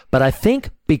more, but I think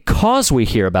because we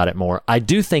hear about it more, I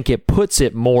do think it puts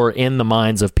it more in the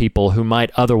minds of people who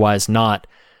might otherwise not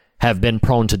have been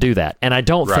prone to do that. And I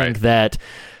don't think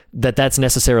that's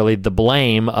necessarily the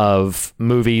blame of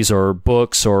movies or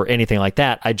books or anything like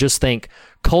that. I just think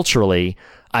culturally,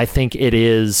 I think it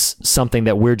is something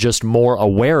that we're just more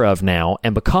aware of now.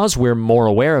 And because we're more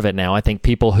aware of it now, I think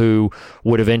people who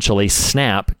would eventually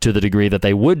snap to the degree that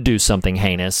they would do something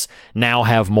heinous now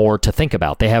have more to think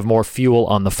about. They have more fuel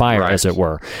on the fire, as it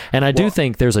were. And I do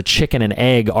think there's a chicken and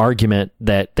egg argument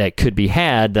that could be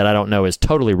had that I don't know is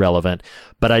totally relevant.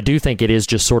 But I do think it is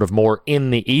just sort of more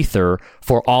in the ether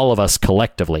for all of us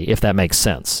collectively, if that makes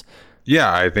sense.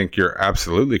 Yeah, I think you're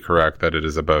absolutely correct that it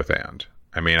is a both and.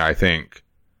 I mean, I think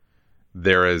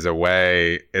there is a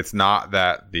way. It's not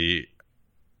that the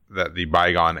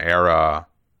bygone era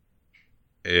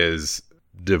is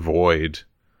devoid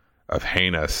of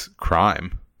heinous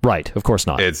crime. Right, of course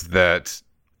not. It's that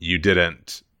you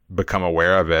didn't become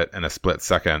aware of it in a split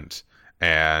second,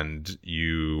 and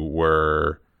you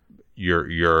were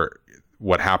your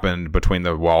what happened between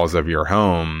the walls of your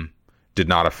home did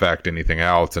not affect anything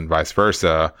else, and vice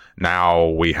versa. Now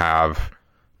we have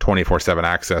 24/7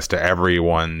 access to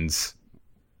everyone's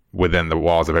within the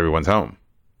walls of everyone's home.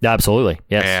 Absolutely.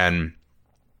 Yes. And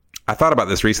I thought about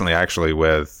this recently, actually,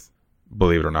 with,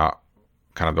 believe it or not,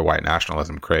 kind of the white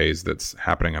nationalism craze that's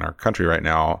happening in our country right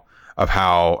now, of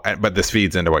how, but this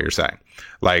feeds into what you're saying.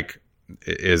 Like,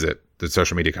 did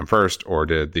social media come first, or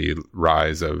did the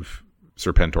rise of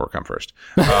Serpentor come first?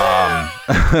 Good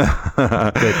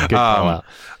call out.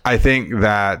 I think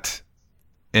that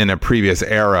in a previous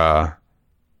era,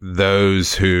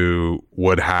 those who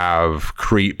would have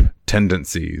creep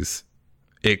tendencies,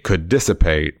 it could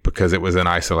dissipate because it was in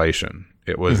isolation.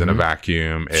 It was in a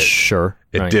vacuum. It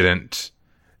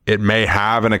may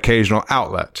have an occasional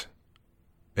outlet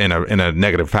in a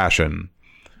negative fashion,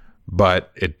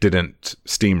 but it didn't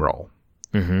steamroll.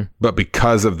 Mm-hmm. But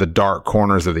because of the dark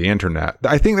corners of the internet,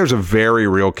 I think there's a very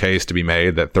real case to be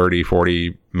made that 30,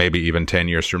 40, maybe even 10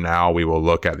 years from now, we will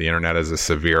look at the internet as a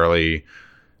severely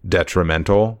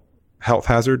detrimental health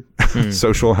hazard,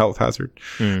 social health hazard.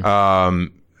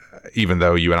 even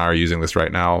though you and I are using this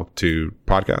right now to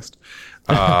podcast.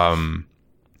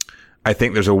 I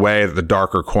think there's a way that the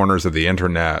darker corners of the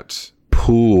internet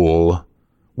pool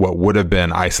what would have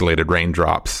been isolated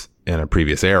raindrops in a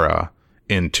previous era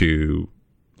into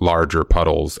larger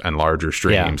puddles and larger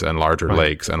streams and larger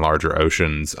lakes and larger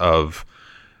oceans of,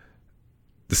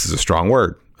 this is a strong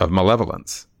word, of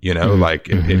malevolence. You know, like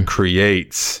it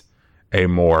creates a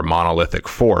more monolithic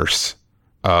force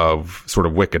of sort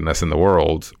of wickedness in the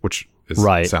world, which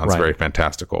sounds very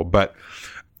fantastical. But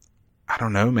I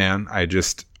don't know, man. I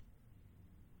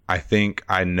think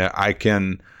I know I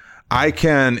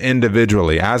can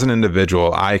individually, as an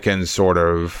individual, I can sort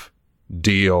of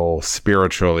deal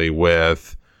spiritually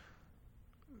with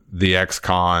the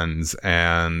ex-cons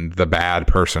and the bad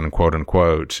person, quote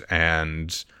unquote,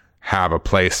 and have a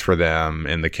place for them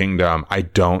in the kingdom. I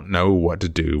don't know what to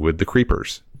do with the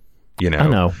creepers. You know, I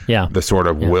know. Yeah. The sort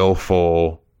of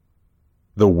willful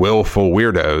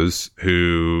weirdos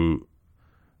who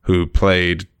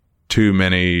played too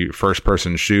many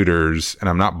first-person shooters. And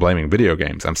I'm not blaming video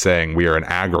games. I'm saying we are an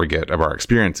aggregate of our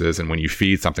experiences. And when you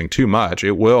feed something too much,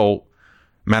 it will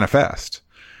manifest.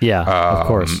 Yeah, of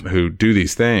course. Who do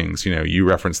these things. You know, you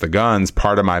referenced the guns.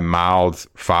 Part of my mild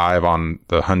 5 on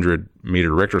the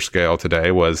 100-meter Richter scale today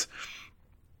was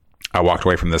I walked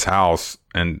away from this house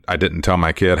and I didn't tell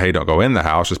my kid, hey, don't go in the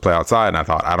house, just play outside. And I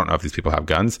thought, I don't know if these people have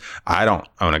guns. I don't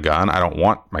own a gun. I don't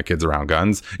want my kids around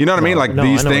guns. You know what I mean? Like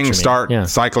these things start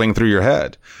cycling through your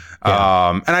head.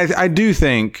 Yeah. And I do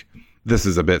think this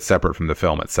is a bit separate from the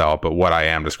film itself, but what I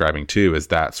am describing too is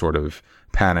that sort of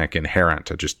panic inherent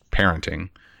to just parenting.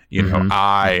 You know,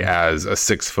 I, as a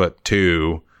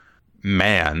 6'2"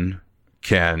 man,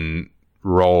 can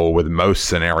roll with most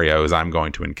scenarios I'm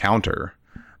going to encounter.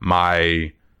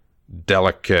 My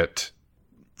delicate,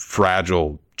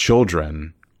 fragile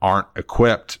children aren't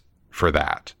equipped for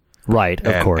that. Right,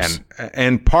 of course. And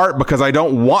in part because I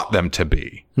don't want them to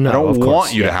be. No, I don't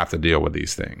want you to have to deal with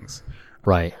these things.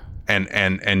 Right.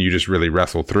 And you just really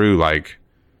wrestle through like,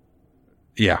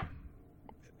 yeah.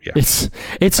 It's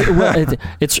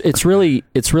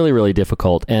really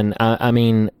difficult, and I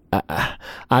mean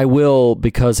I will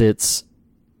because it's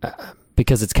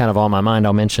kind of on my mind.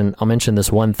 I'll mention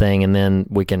this one thing, and then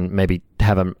we can maybe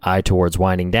have an eye towards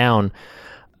winding down.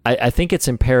 I think it's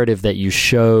imperative that you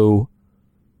show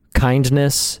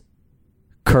kindness,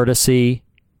 courtesy,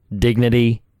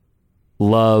 dignity,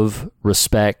 love,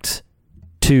 respect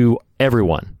to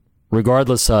everyone,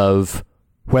 regardless of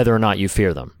whether or not you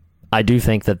fear them. I do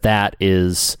think that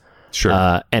is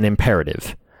an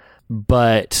imperative,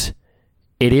 but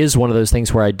it is one of those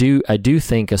things where I do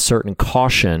think a certain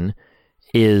caution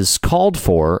is called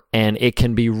for, and it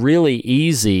can be really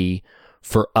easy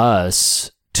for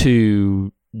us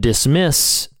to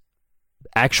dismiss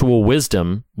actual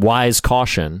wisdom, wise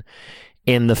caution,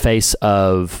 in the face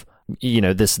of, you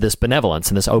know, this benevolence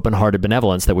and this open-hearted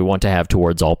benevolence that we want to have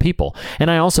towards all people.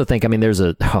 And I also think, I mean, there's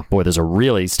a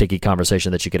really sticky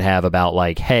conversation that you could have about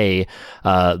like, hey,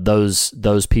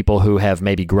 those people who have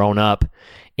maybe grown up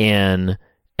in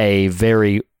a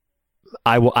very,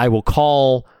 I will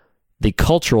call the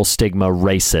cultural stigma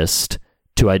racist,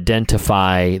 to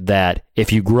identify that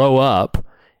if you grow up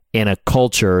in a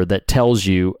culture that tells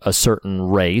you a certain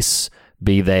race,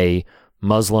 be they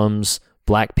Muslims,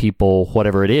 Black people,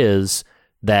 whatever it is,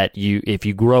 that if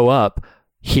you grow up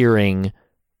hearing,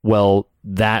 well,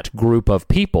 that group of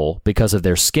people, because of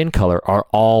their skin color, are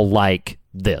all like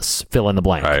this, fill in the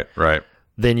blank. Right.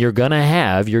 Then you're going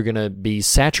to be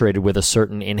saturated with a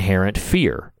certain inherent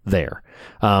fear there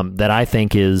that I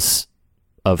think is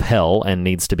of hell and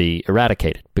needs to be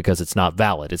eradicated because it's not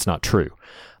valid. It's not true.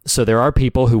 So there are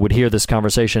people who would hear this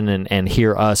conversation and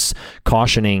hear us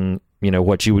cautioning, you know,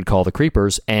 what you would call the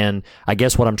creepers. And I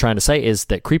guess what I'm trying to say is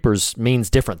that creepers means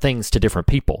different things to different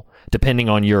people, depending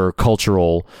on your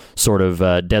cultural sort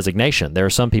of designation. There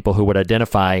are some people who would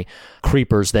identify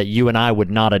creepers that you and I would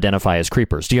not identify as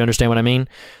creepers. Do you understand what I mean?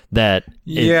 But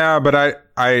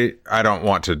I don't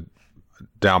want to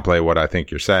downplay what I think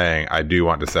you're saying. I do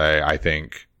want to say, I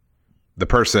think the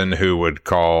person who would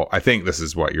call, I think this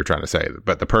is what you're trying to say,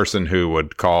 but the person who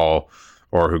would call,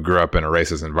 or who grew up in a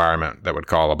racist environment that would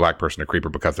call a Black person a creeper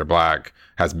because they're Black,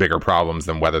 has bigger problems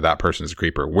than whether that person is a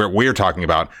creeper. What we're talking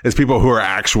about is people who are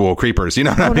actual creepers. You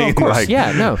know what I mean? No, of course. Like,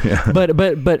 Yeah.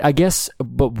 But I guess,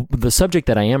 the subject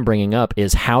that I am bringing up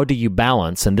is, how do you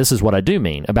balance, and this is what I do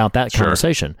mean about that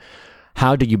conversation.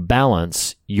 How do you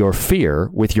balance your fear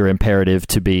with your imperative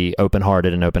to be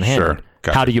open-hearted and open-handed? Sure.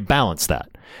 Gotcha. How do you balance that?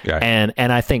 Okay. And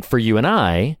I think for you and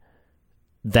I,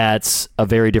 that's a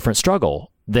very different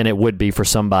struggle. than it would be for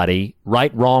somebody,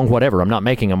 right, wrong, whatever. I'm not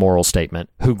making a moral statement,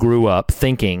 who grew up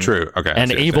thinking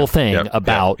an evil thing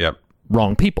about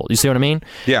wrong people. You see what I mean?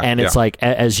 Yeah. And it's like,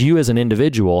 as you as an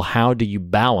individual, how do you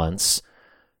balance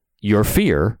your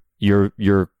fear,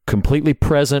 your completely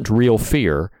present, real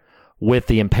fear, with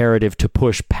the imperative to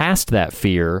push past that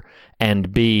fear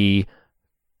and be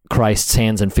Christ's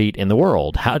hands and feet in the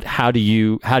world? How do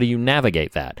you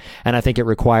navigate that? And I think it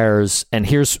requires, and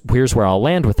here's where I'll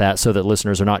land with that, so that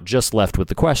listeners are not just left with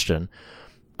the question.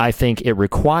 I think it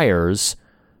requires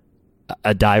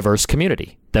a diverse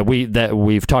community that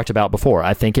we've talked about before.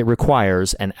 I think it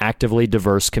requires an actively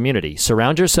diverse community.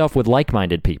 Surround yourself with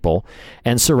like-minded people,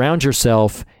 and surround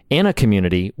yourself in a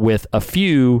community with a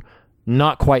few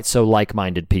not quite so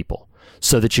like-minded people,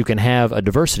 so that you can have a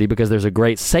diversity, because there's a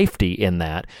great safety in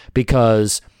that.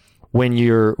 Because when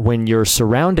you're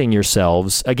surrounding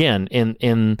yourselves, again,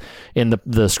 in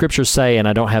the scriptures say, and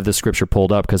I don't have this scripture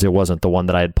pulled up because it wasn't the one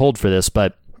that I had pulled for this,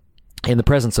 but in the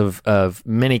presence of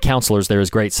many counselors, there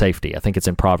is great safety. I think it's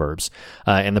in Proverbs.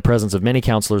 In the presence of many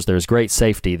counselors, there is great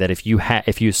safety. That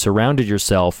if you surrounded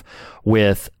yourself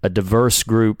with a diverse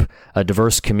group, a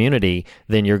diverse community,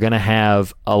 then you're going to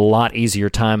have a lot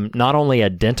easier time not only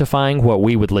identifying what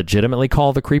we would legitimately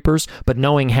call the creepers, but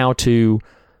knowing how to,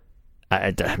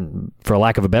 for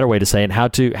lack of a better way to say it, how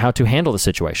to handle the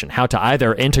situation, how to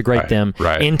either integrate them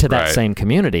into that same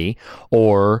community,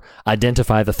 or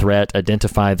identify the threat,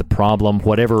 identify the problem,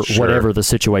 whatever the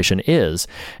situation is.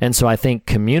 And so I think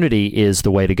community is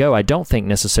the way to go. I don't think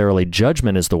necessarily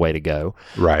judgment is the way to go.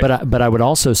 Right. But I would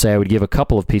also say, I would give a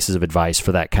couple of pieces of advice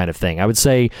for that kind of thing. I would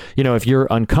say, if you're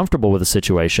uncomfortable with a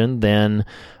situation, then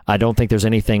I don't think there's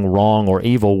anything wrong or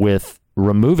evil with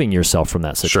removing yourself from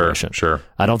that situation. Sure.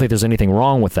 I don't think there's anything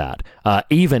wrong with that,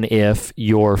 even if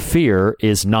your fear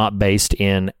is not based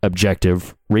in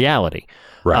objective reality.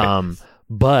 Right.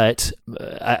 But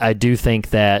I do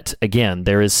think that, again,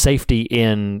 there is safety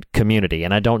in community.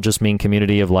 And I don't just mean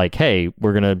community of like, hey,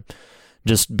 we're going to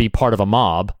just be part of a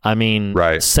mob. I mean,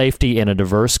 safety in a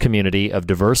diverse community of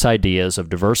diverse ideas, of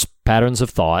diverse patterns of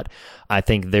thought. I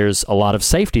think there's a lot of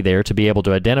safety there to be able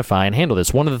to identify and handle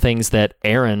this. One of the things that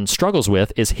Aaron struggles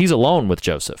with is he's alone with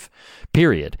Joseph,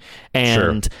 period.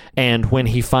 And when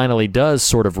he finally does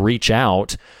sort of reach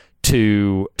out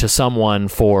to someone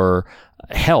for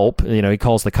help, he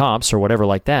calls the cops or whatever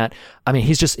like that. I mean,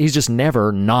 he's just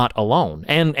never not alone.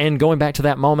 And going back to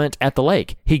that moment at the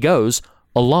lake, he goes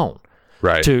alone.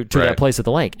 To that place at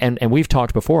the lake. And we've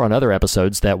talked before on other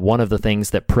episodes that one of the things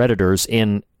that predators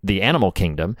in the animal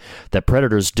kingdom, that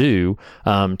predators do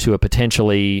to a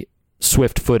potentially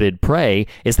swift-footed prey,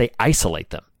 is they isolate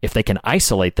them. If they can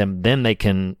isolate them, then they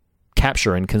can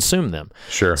capture and consume them.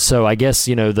 Sure. So I guess,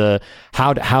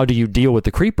 how do you deal with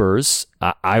the creepers?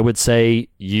 I would say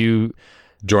you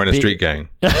join a street gang.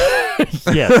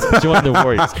 Yes, join the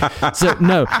warriors. So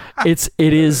no, it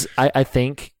is. I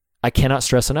think, I cannot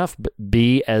stress enough,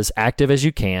 be as active as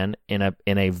you can in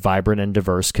a vibrant and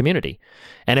diverse community.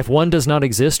 And if one does not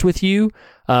exist with you,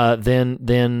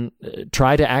 then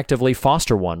try to actively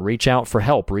foster one. Reach out for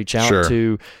help. Reach out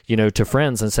to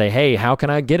friends and say, hey, how can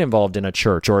I get involved in a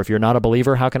church? Or if you're not a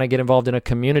believer, how can I get involved in a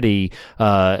community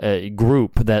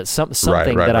group? That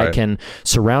something that I can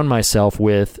surround myself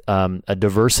with a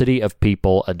diversity of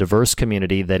people, a diverse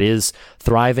community that is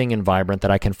thriving and vibrant,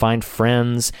 that I can find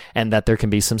friends, and that there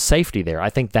can be some safety there. I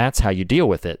think that's how you deal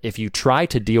with it. If you try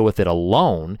to deal with it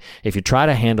alone, if you try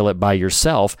to handle it by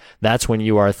yourself, that's when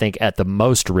you are, I think, at the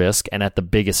most risk and at the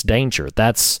biggest danger.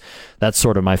 That's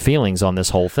sort of my feelings on this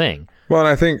whole thing. Well,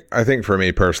 and I think for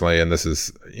me personally, and this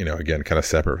is, again, kind of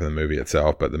separate from the movie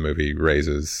itself, but the movie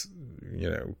raises,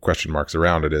 question marks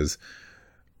around it, is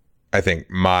I think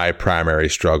my primary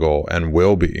struggle, and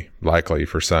will be likely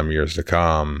for some years to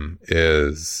come,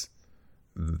 is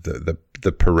the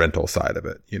parental side of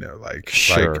it. Like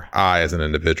I, as an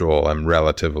individual, am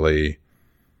relatively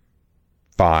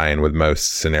fine with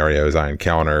most scenarios I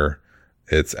encounter.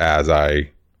 It's as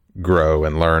I grow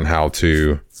and learn how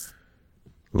to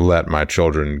let my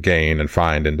children gain and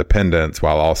find independence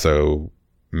while also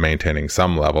maintaining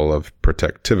some level of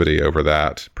protectiveness over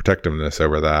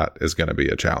that is going to be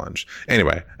a challenge.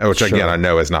 Anyway, which again, I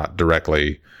know is not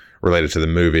directly related to the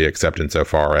movie, except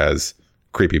insofar as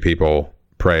creepy people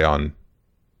prey on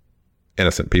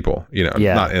innocent people,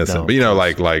 not innocent,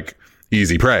 but like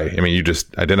easy prey. I mean, you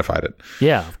just identified it.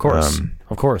 Yeah, of course.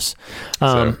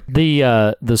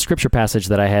 The scripture passage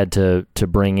that I had to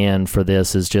bring in for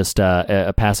this is just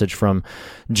a passage from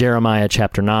Jeremiah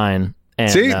chapter 9.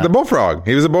 And, see, the bullfrog.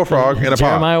 He was a bullfrog in a pot.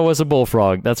 Jeremiah was a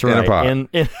bullfrog. That's right. In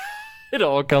a pot. It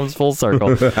all comes full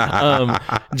circle.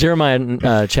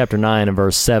 Jeremiah chapter 9 and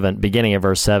verse 7, beginning of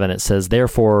verse 7, it says,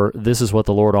 "Therefore, this is what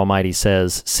the Lord Almighty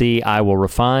says, See, I will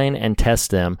refine and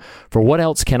test them, for what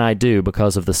else can I do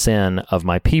because of the sin of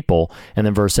my people?" And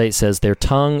then verse 8 says, "Their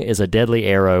tongue is a deadly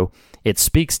arrow. It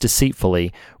speaks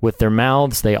deceitfully. With their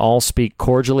mouths they all speak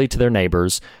cordially to their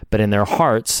neighbors, but in their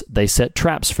hearts they set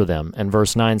traps for them." And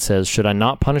verse 9 says, "Should I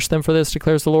not punish them for this,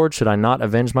 declares the Lord? Should I not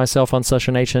avenge myself on such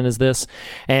a nation as this?"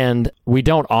 And we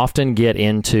don't often get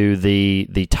into the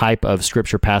type of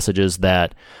scripture passages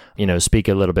that, speak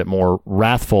a little bit more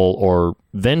wrathful or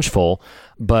vengeful.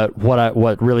 But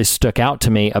what really stuck out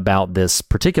to me about this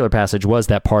particular passage was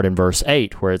that part in verse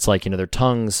 8 where it's like, their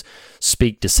tongues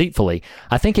speak deceitfully.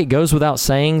 I think it goes without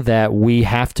saying that we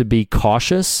have to be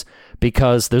cautious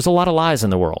because there's a lot of lies in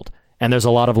the world and there's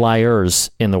a lot of liars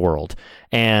in the world.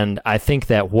 And I think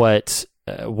that what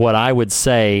I would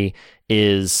say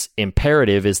is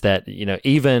imperative is that,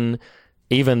 even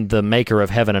the maker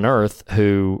of heaven and earth,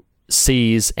 who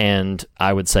sees and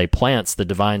I would say plants the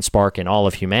divine spark in all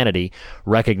of humanity,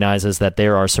 recognizes that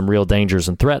there are some real dangers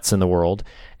and threats in the world.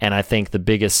 And I think the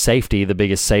biggest safety, the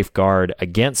biggest safeguard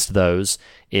against those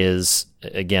is,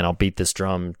 again, I'll beat this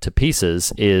drum to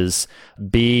pieces, is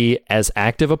be as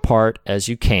active a part as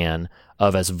you can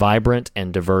of as vibrant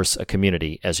and diverse a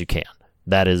community as you can.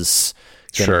 That is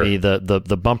going to be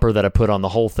the bumper that I put on the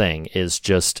whole thing, is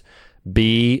just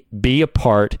be a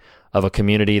part of a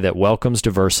community that welcomes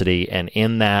diversity, and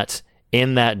in that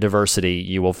diversity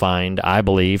you will find, I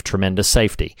believe, tremendous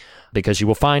safety, because you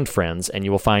will find friends and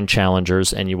you will find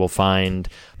challengers and you will find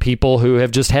people who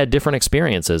have just had different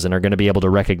experiences and are going to be able to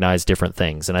recognize different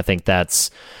things. And I think that's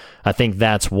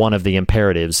one of the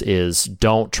imperatives, is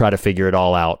don't try to figure it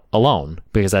all out alone,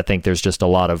 because I think there's just a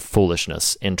lot of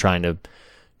foolishness in trying to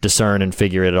discern and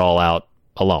figure it all out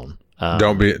alone.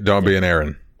 Don't be an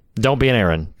Aaron. Don't be an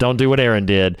Aaron. Don't do what Aaron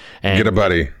did. And get a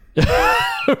buddy.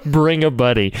 Bring a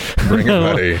buddy. Bring a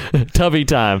buddy. Tubby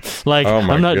time. Like, oh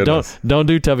my goodness. Don't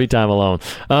do tubby time alone.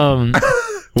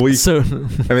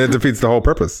 That defeats the whole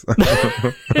purpose.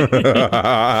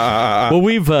 Well,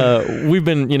 we've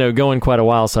been going quite a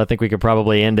while, so I think we could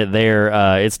probably end it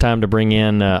there. It's time to bring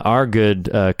in our good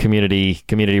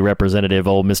community representative,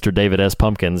 old Mr. David S.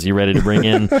 Pumpkins. You ready to bring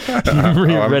in?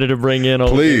 Ready to bring in?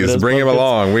 Old Please David S. bring Pumpkins? him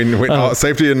along. We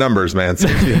safety in numbers, man.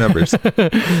 Safety in numbers.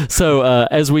 So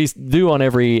as we do on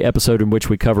every episode in which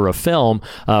we cover a film,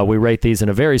 we rate these in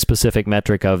a very specific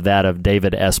metric of that of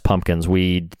David S. Pumpkins.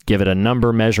 We give it a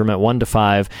number measurement 1 to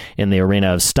 5 in the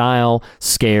arena of style,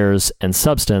 scares, and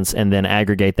substance, and then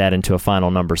aggregate that into a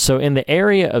final number. So in the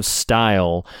area of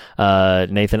style,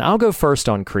 Nathan, I'll go first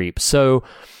on Creep. So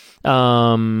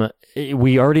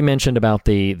we already mentioned about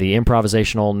the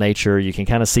improvisational nature. You can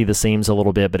kind of see the seams a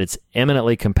little bit, but it's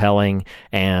eminently compelling,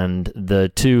 and the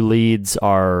two leads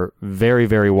are very,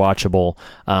 very watchable.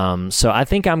 So I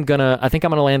think I'm gonna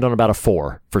land on about a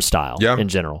 4 for style in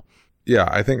general. Yeah,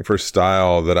 I think for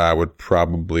style that I would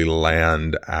probably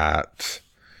land at,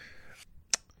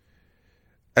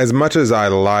 as much as I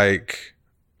like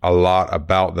a lot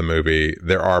about the movie,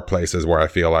 there are places where I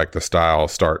feel like the style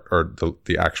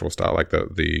the actual style, like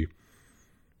the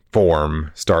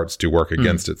form starts to work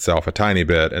against itself a tiny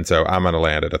bit. And so I'm going to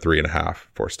land at a 3.5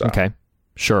 for style. Okay,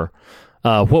 sure.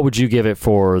 What would you give it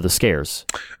for the scares?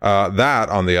 That,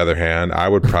 on the other hand, I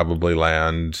would probably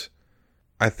land...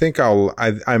 I think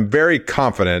I'm very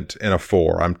confident in a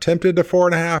 4. I'm tempted to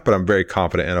 4.5, but I'm very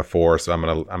confident in a 4, so I'm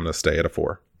gonna stay at a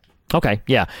 4. Okay,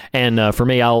 yeah, and for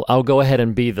me, I'll go ahead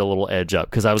and be the little edge up,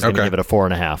 because I was going to give it a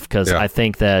 4.5, because I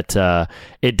think that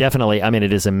it definitely,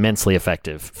 it is immensely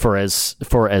effective for as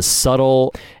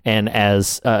subtle and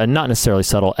as not necessarily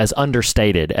subtle, as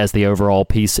understated as the overall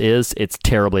piece is. It's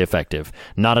terribly effective.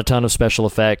 Not a ton of special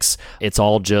effects. It's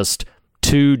all just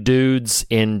two dudes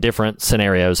in different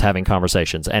scenarios having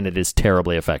conversations, and it is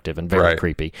terribly effective and very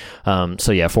creepy.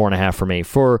 So yeah, 4.5 for me.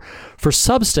 For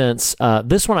substance,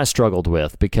 this one I struggled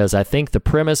with, because I think the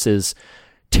premise is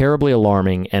terribly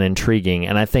alarming and intriguing,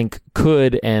 and I think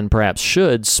could and perhaps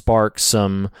should spark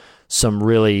some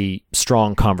really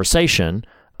strong conversation.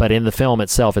 But in the film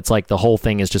itself, it's like the whole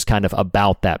thing is just kind of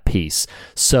about that piece.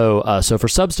 So for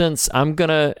substance, I'm going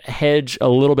to hedge a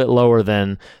little bit lower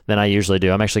than I usually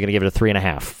do. I'm actually going to give it a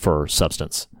 3.5 for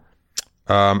substance.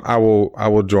 I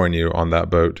will join you on that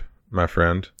boat, my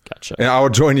friend. Gotcha. And I will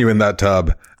join you in that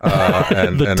tub.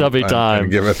 The tubby time.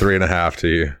 And give a 3.5 to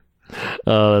you.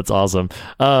 Oh, that's awesome.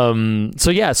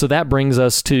 So that brings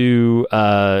us to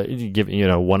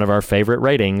one of our favorite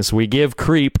ratings. We give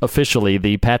Creep officially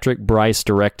the Patrick Brice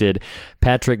directed,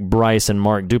 Patrick Brice and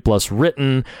Mark Duplass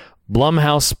written,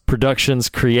 Blumhouse Productions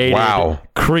created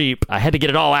Creep. I had to get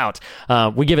it all out.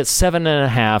 We give it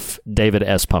 7.5 David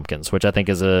S. Pumpkins, which I think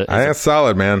is a that's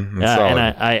solid, man. That's solid.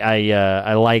 And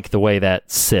I like the way that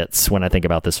sits when I think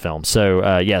about this film. So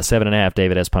 7.5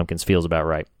 David S. Pumpkins feels about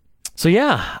right. So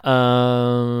yeah,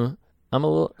 I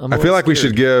feel like we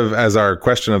should give as our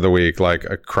question of the week like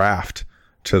a craft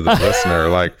to the listener,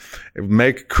 like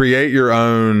create your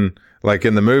own. Like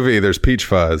in the movie, there's Peach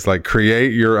Fuzz. Like,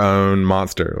 create your own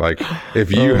monster. Like,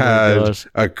 if you had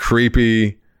a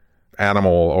creepy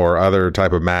animal or other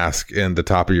type of mask in the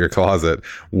top of your closet,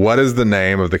 what is the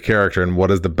name of the character and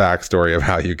what is the backstory of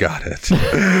how you got it?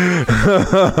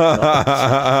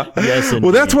 Yes,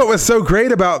 well, that's what was so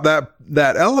great about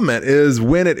that element is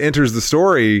when it enters the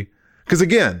story. Because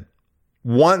again,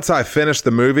 once I finished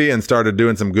the movie and started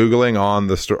doing some Googling on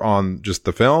just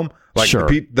the film, like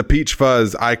the Peach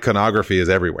Fuzz iconography is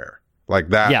everywhere. Like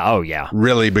that. Yeah. Oh yeah.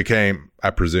 Really became,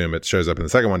 I presume it shows up in the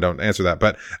second one. Don't answer that.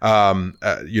 But,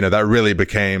 that really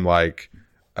became like,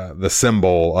 the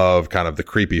symbol of kind of the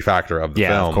creepy factor of the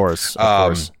film. Yeah, of course.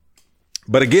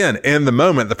 But again, in the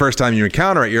moment, the first time you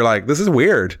encounter it, you're like, this is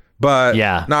weird, but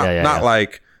not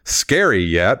like scary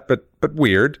yet, but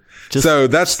weird. So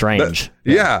that's strange.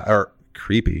 Or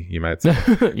creepy, you might say.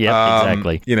 Yeah,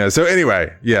 exactly. So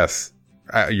anyway, yes.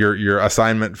 Your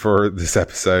assignment for this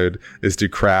episode is to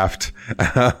craft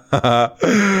a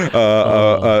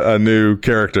new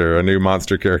character, a new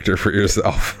monster character for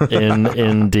yourself.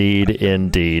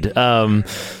 Indeed. So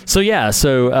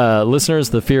listeners,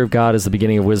 the fear of God is the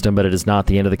beginning of wisdom, but it is not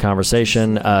the end of the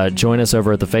conversation. Join us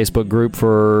over at the Facebook group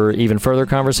for even further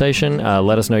conversation.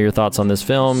 Let us know your thoughts on this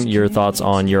film, your thoughts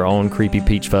on your own creepy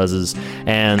Peach Fuzzes,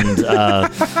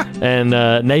 and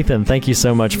Nathan, thank you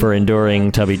so much for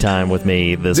enduring Tubby Time with me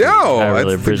this week. I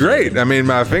really appreciate great. it. I mean,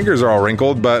 my fingers are all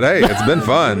wrinkled, but hey, it's been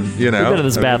fun. We've been in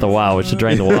this bath a while. We should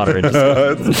drain the water. And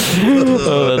oh,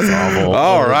 that's awful.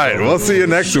 All right. We'll see you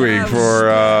next week for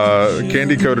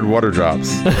candy-coated water drops.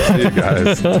 See you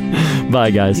guys.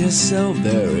 Bye, guys. You're so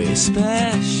very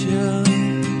special.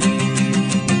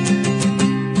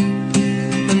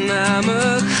 And I'm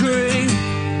a creep.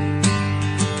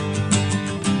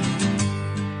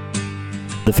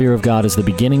 The fear of God is the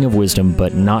beginning of wisdom,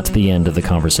 but not the end of the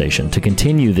conversation. To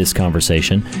continue this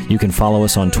conversation, you can follow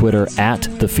us on Twitter at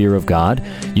The Fear of God.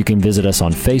 You can visit us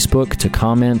on Facebook to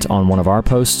comment on one of our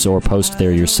posts or post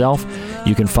there yourself.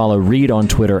 You can follow Reed on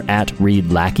Twitter at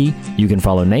Reed Lackey. You can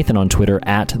follow Nathan on Twitter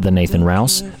at The Nathan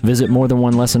Rouse. Visit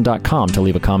morethanonelesson.com to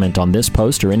leave a comment on this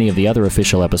post or any of the other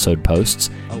official episode posts.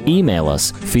 Email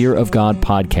us,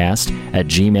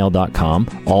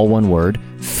 fearofgodpodcast@gmail.com, all one word,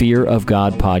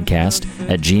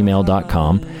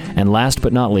 fearofgodpodcast@gmail.com. And last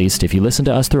but not least, if you listen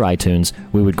to us through iTunes,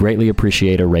 we would greatly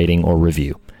appreciate a rating or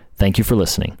review. Thank you for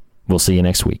listening. We'll see you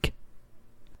next week.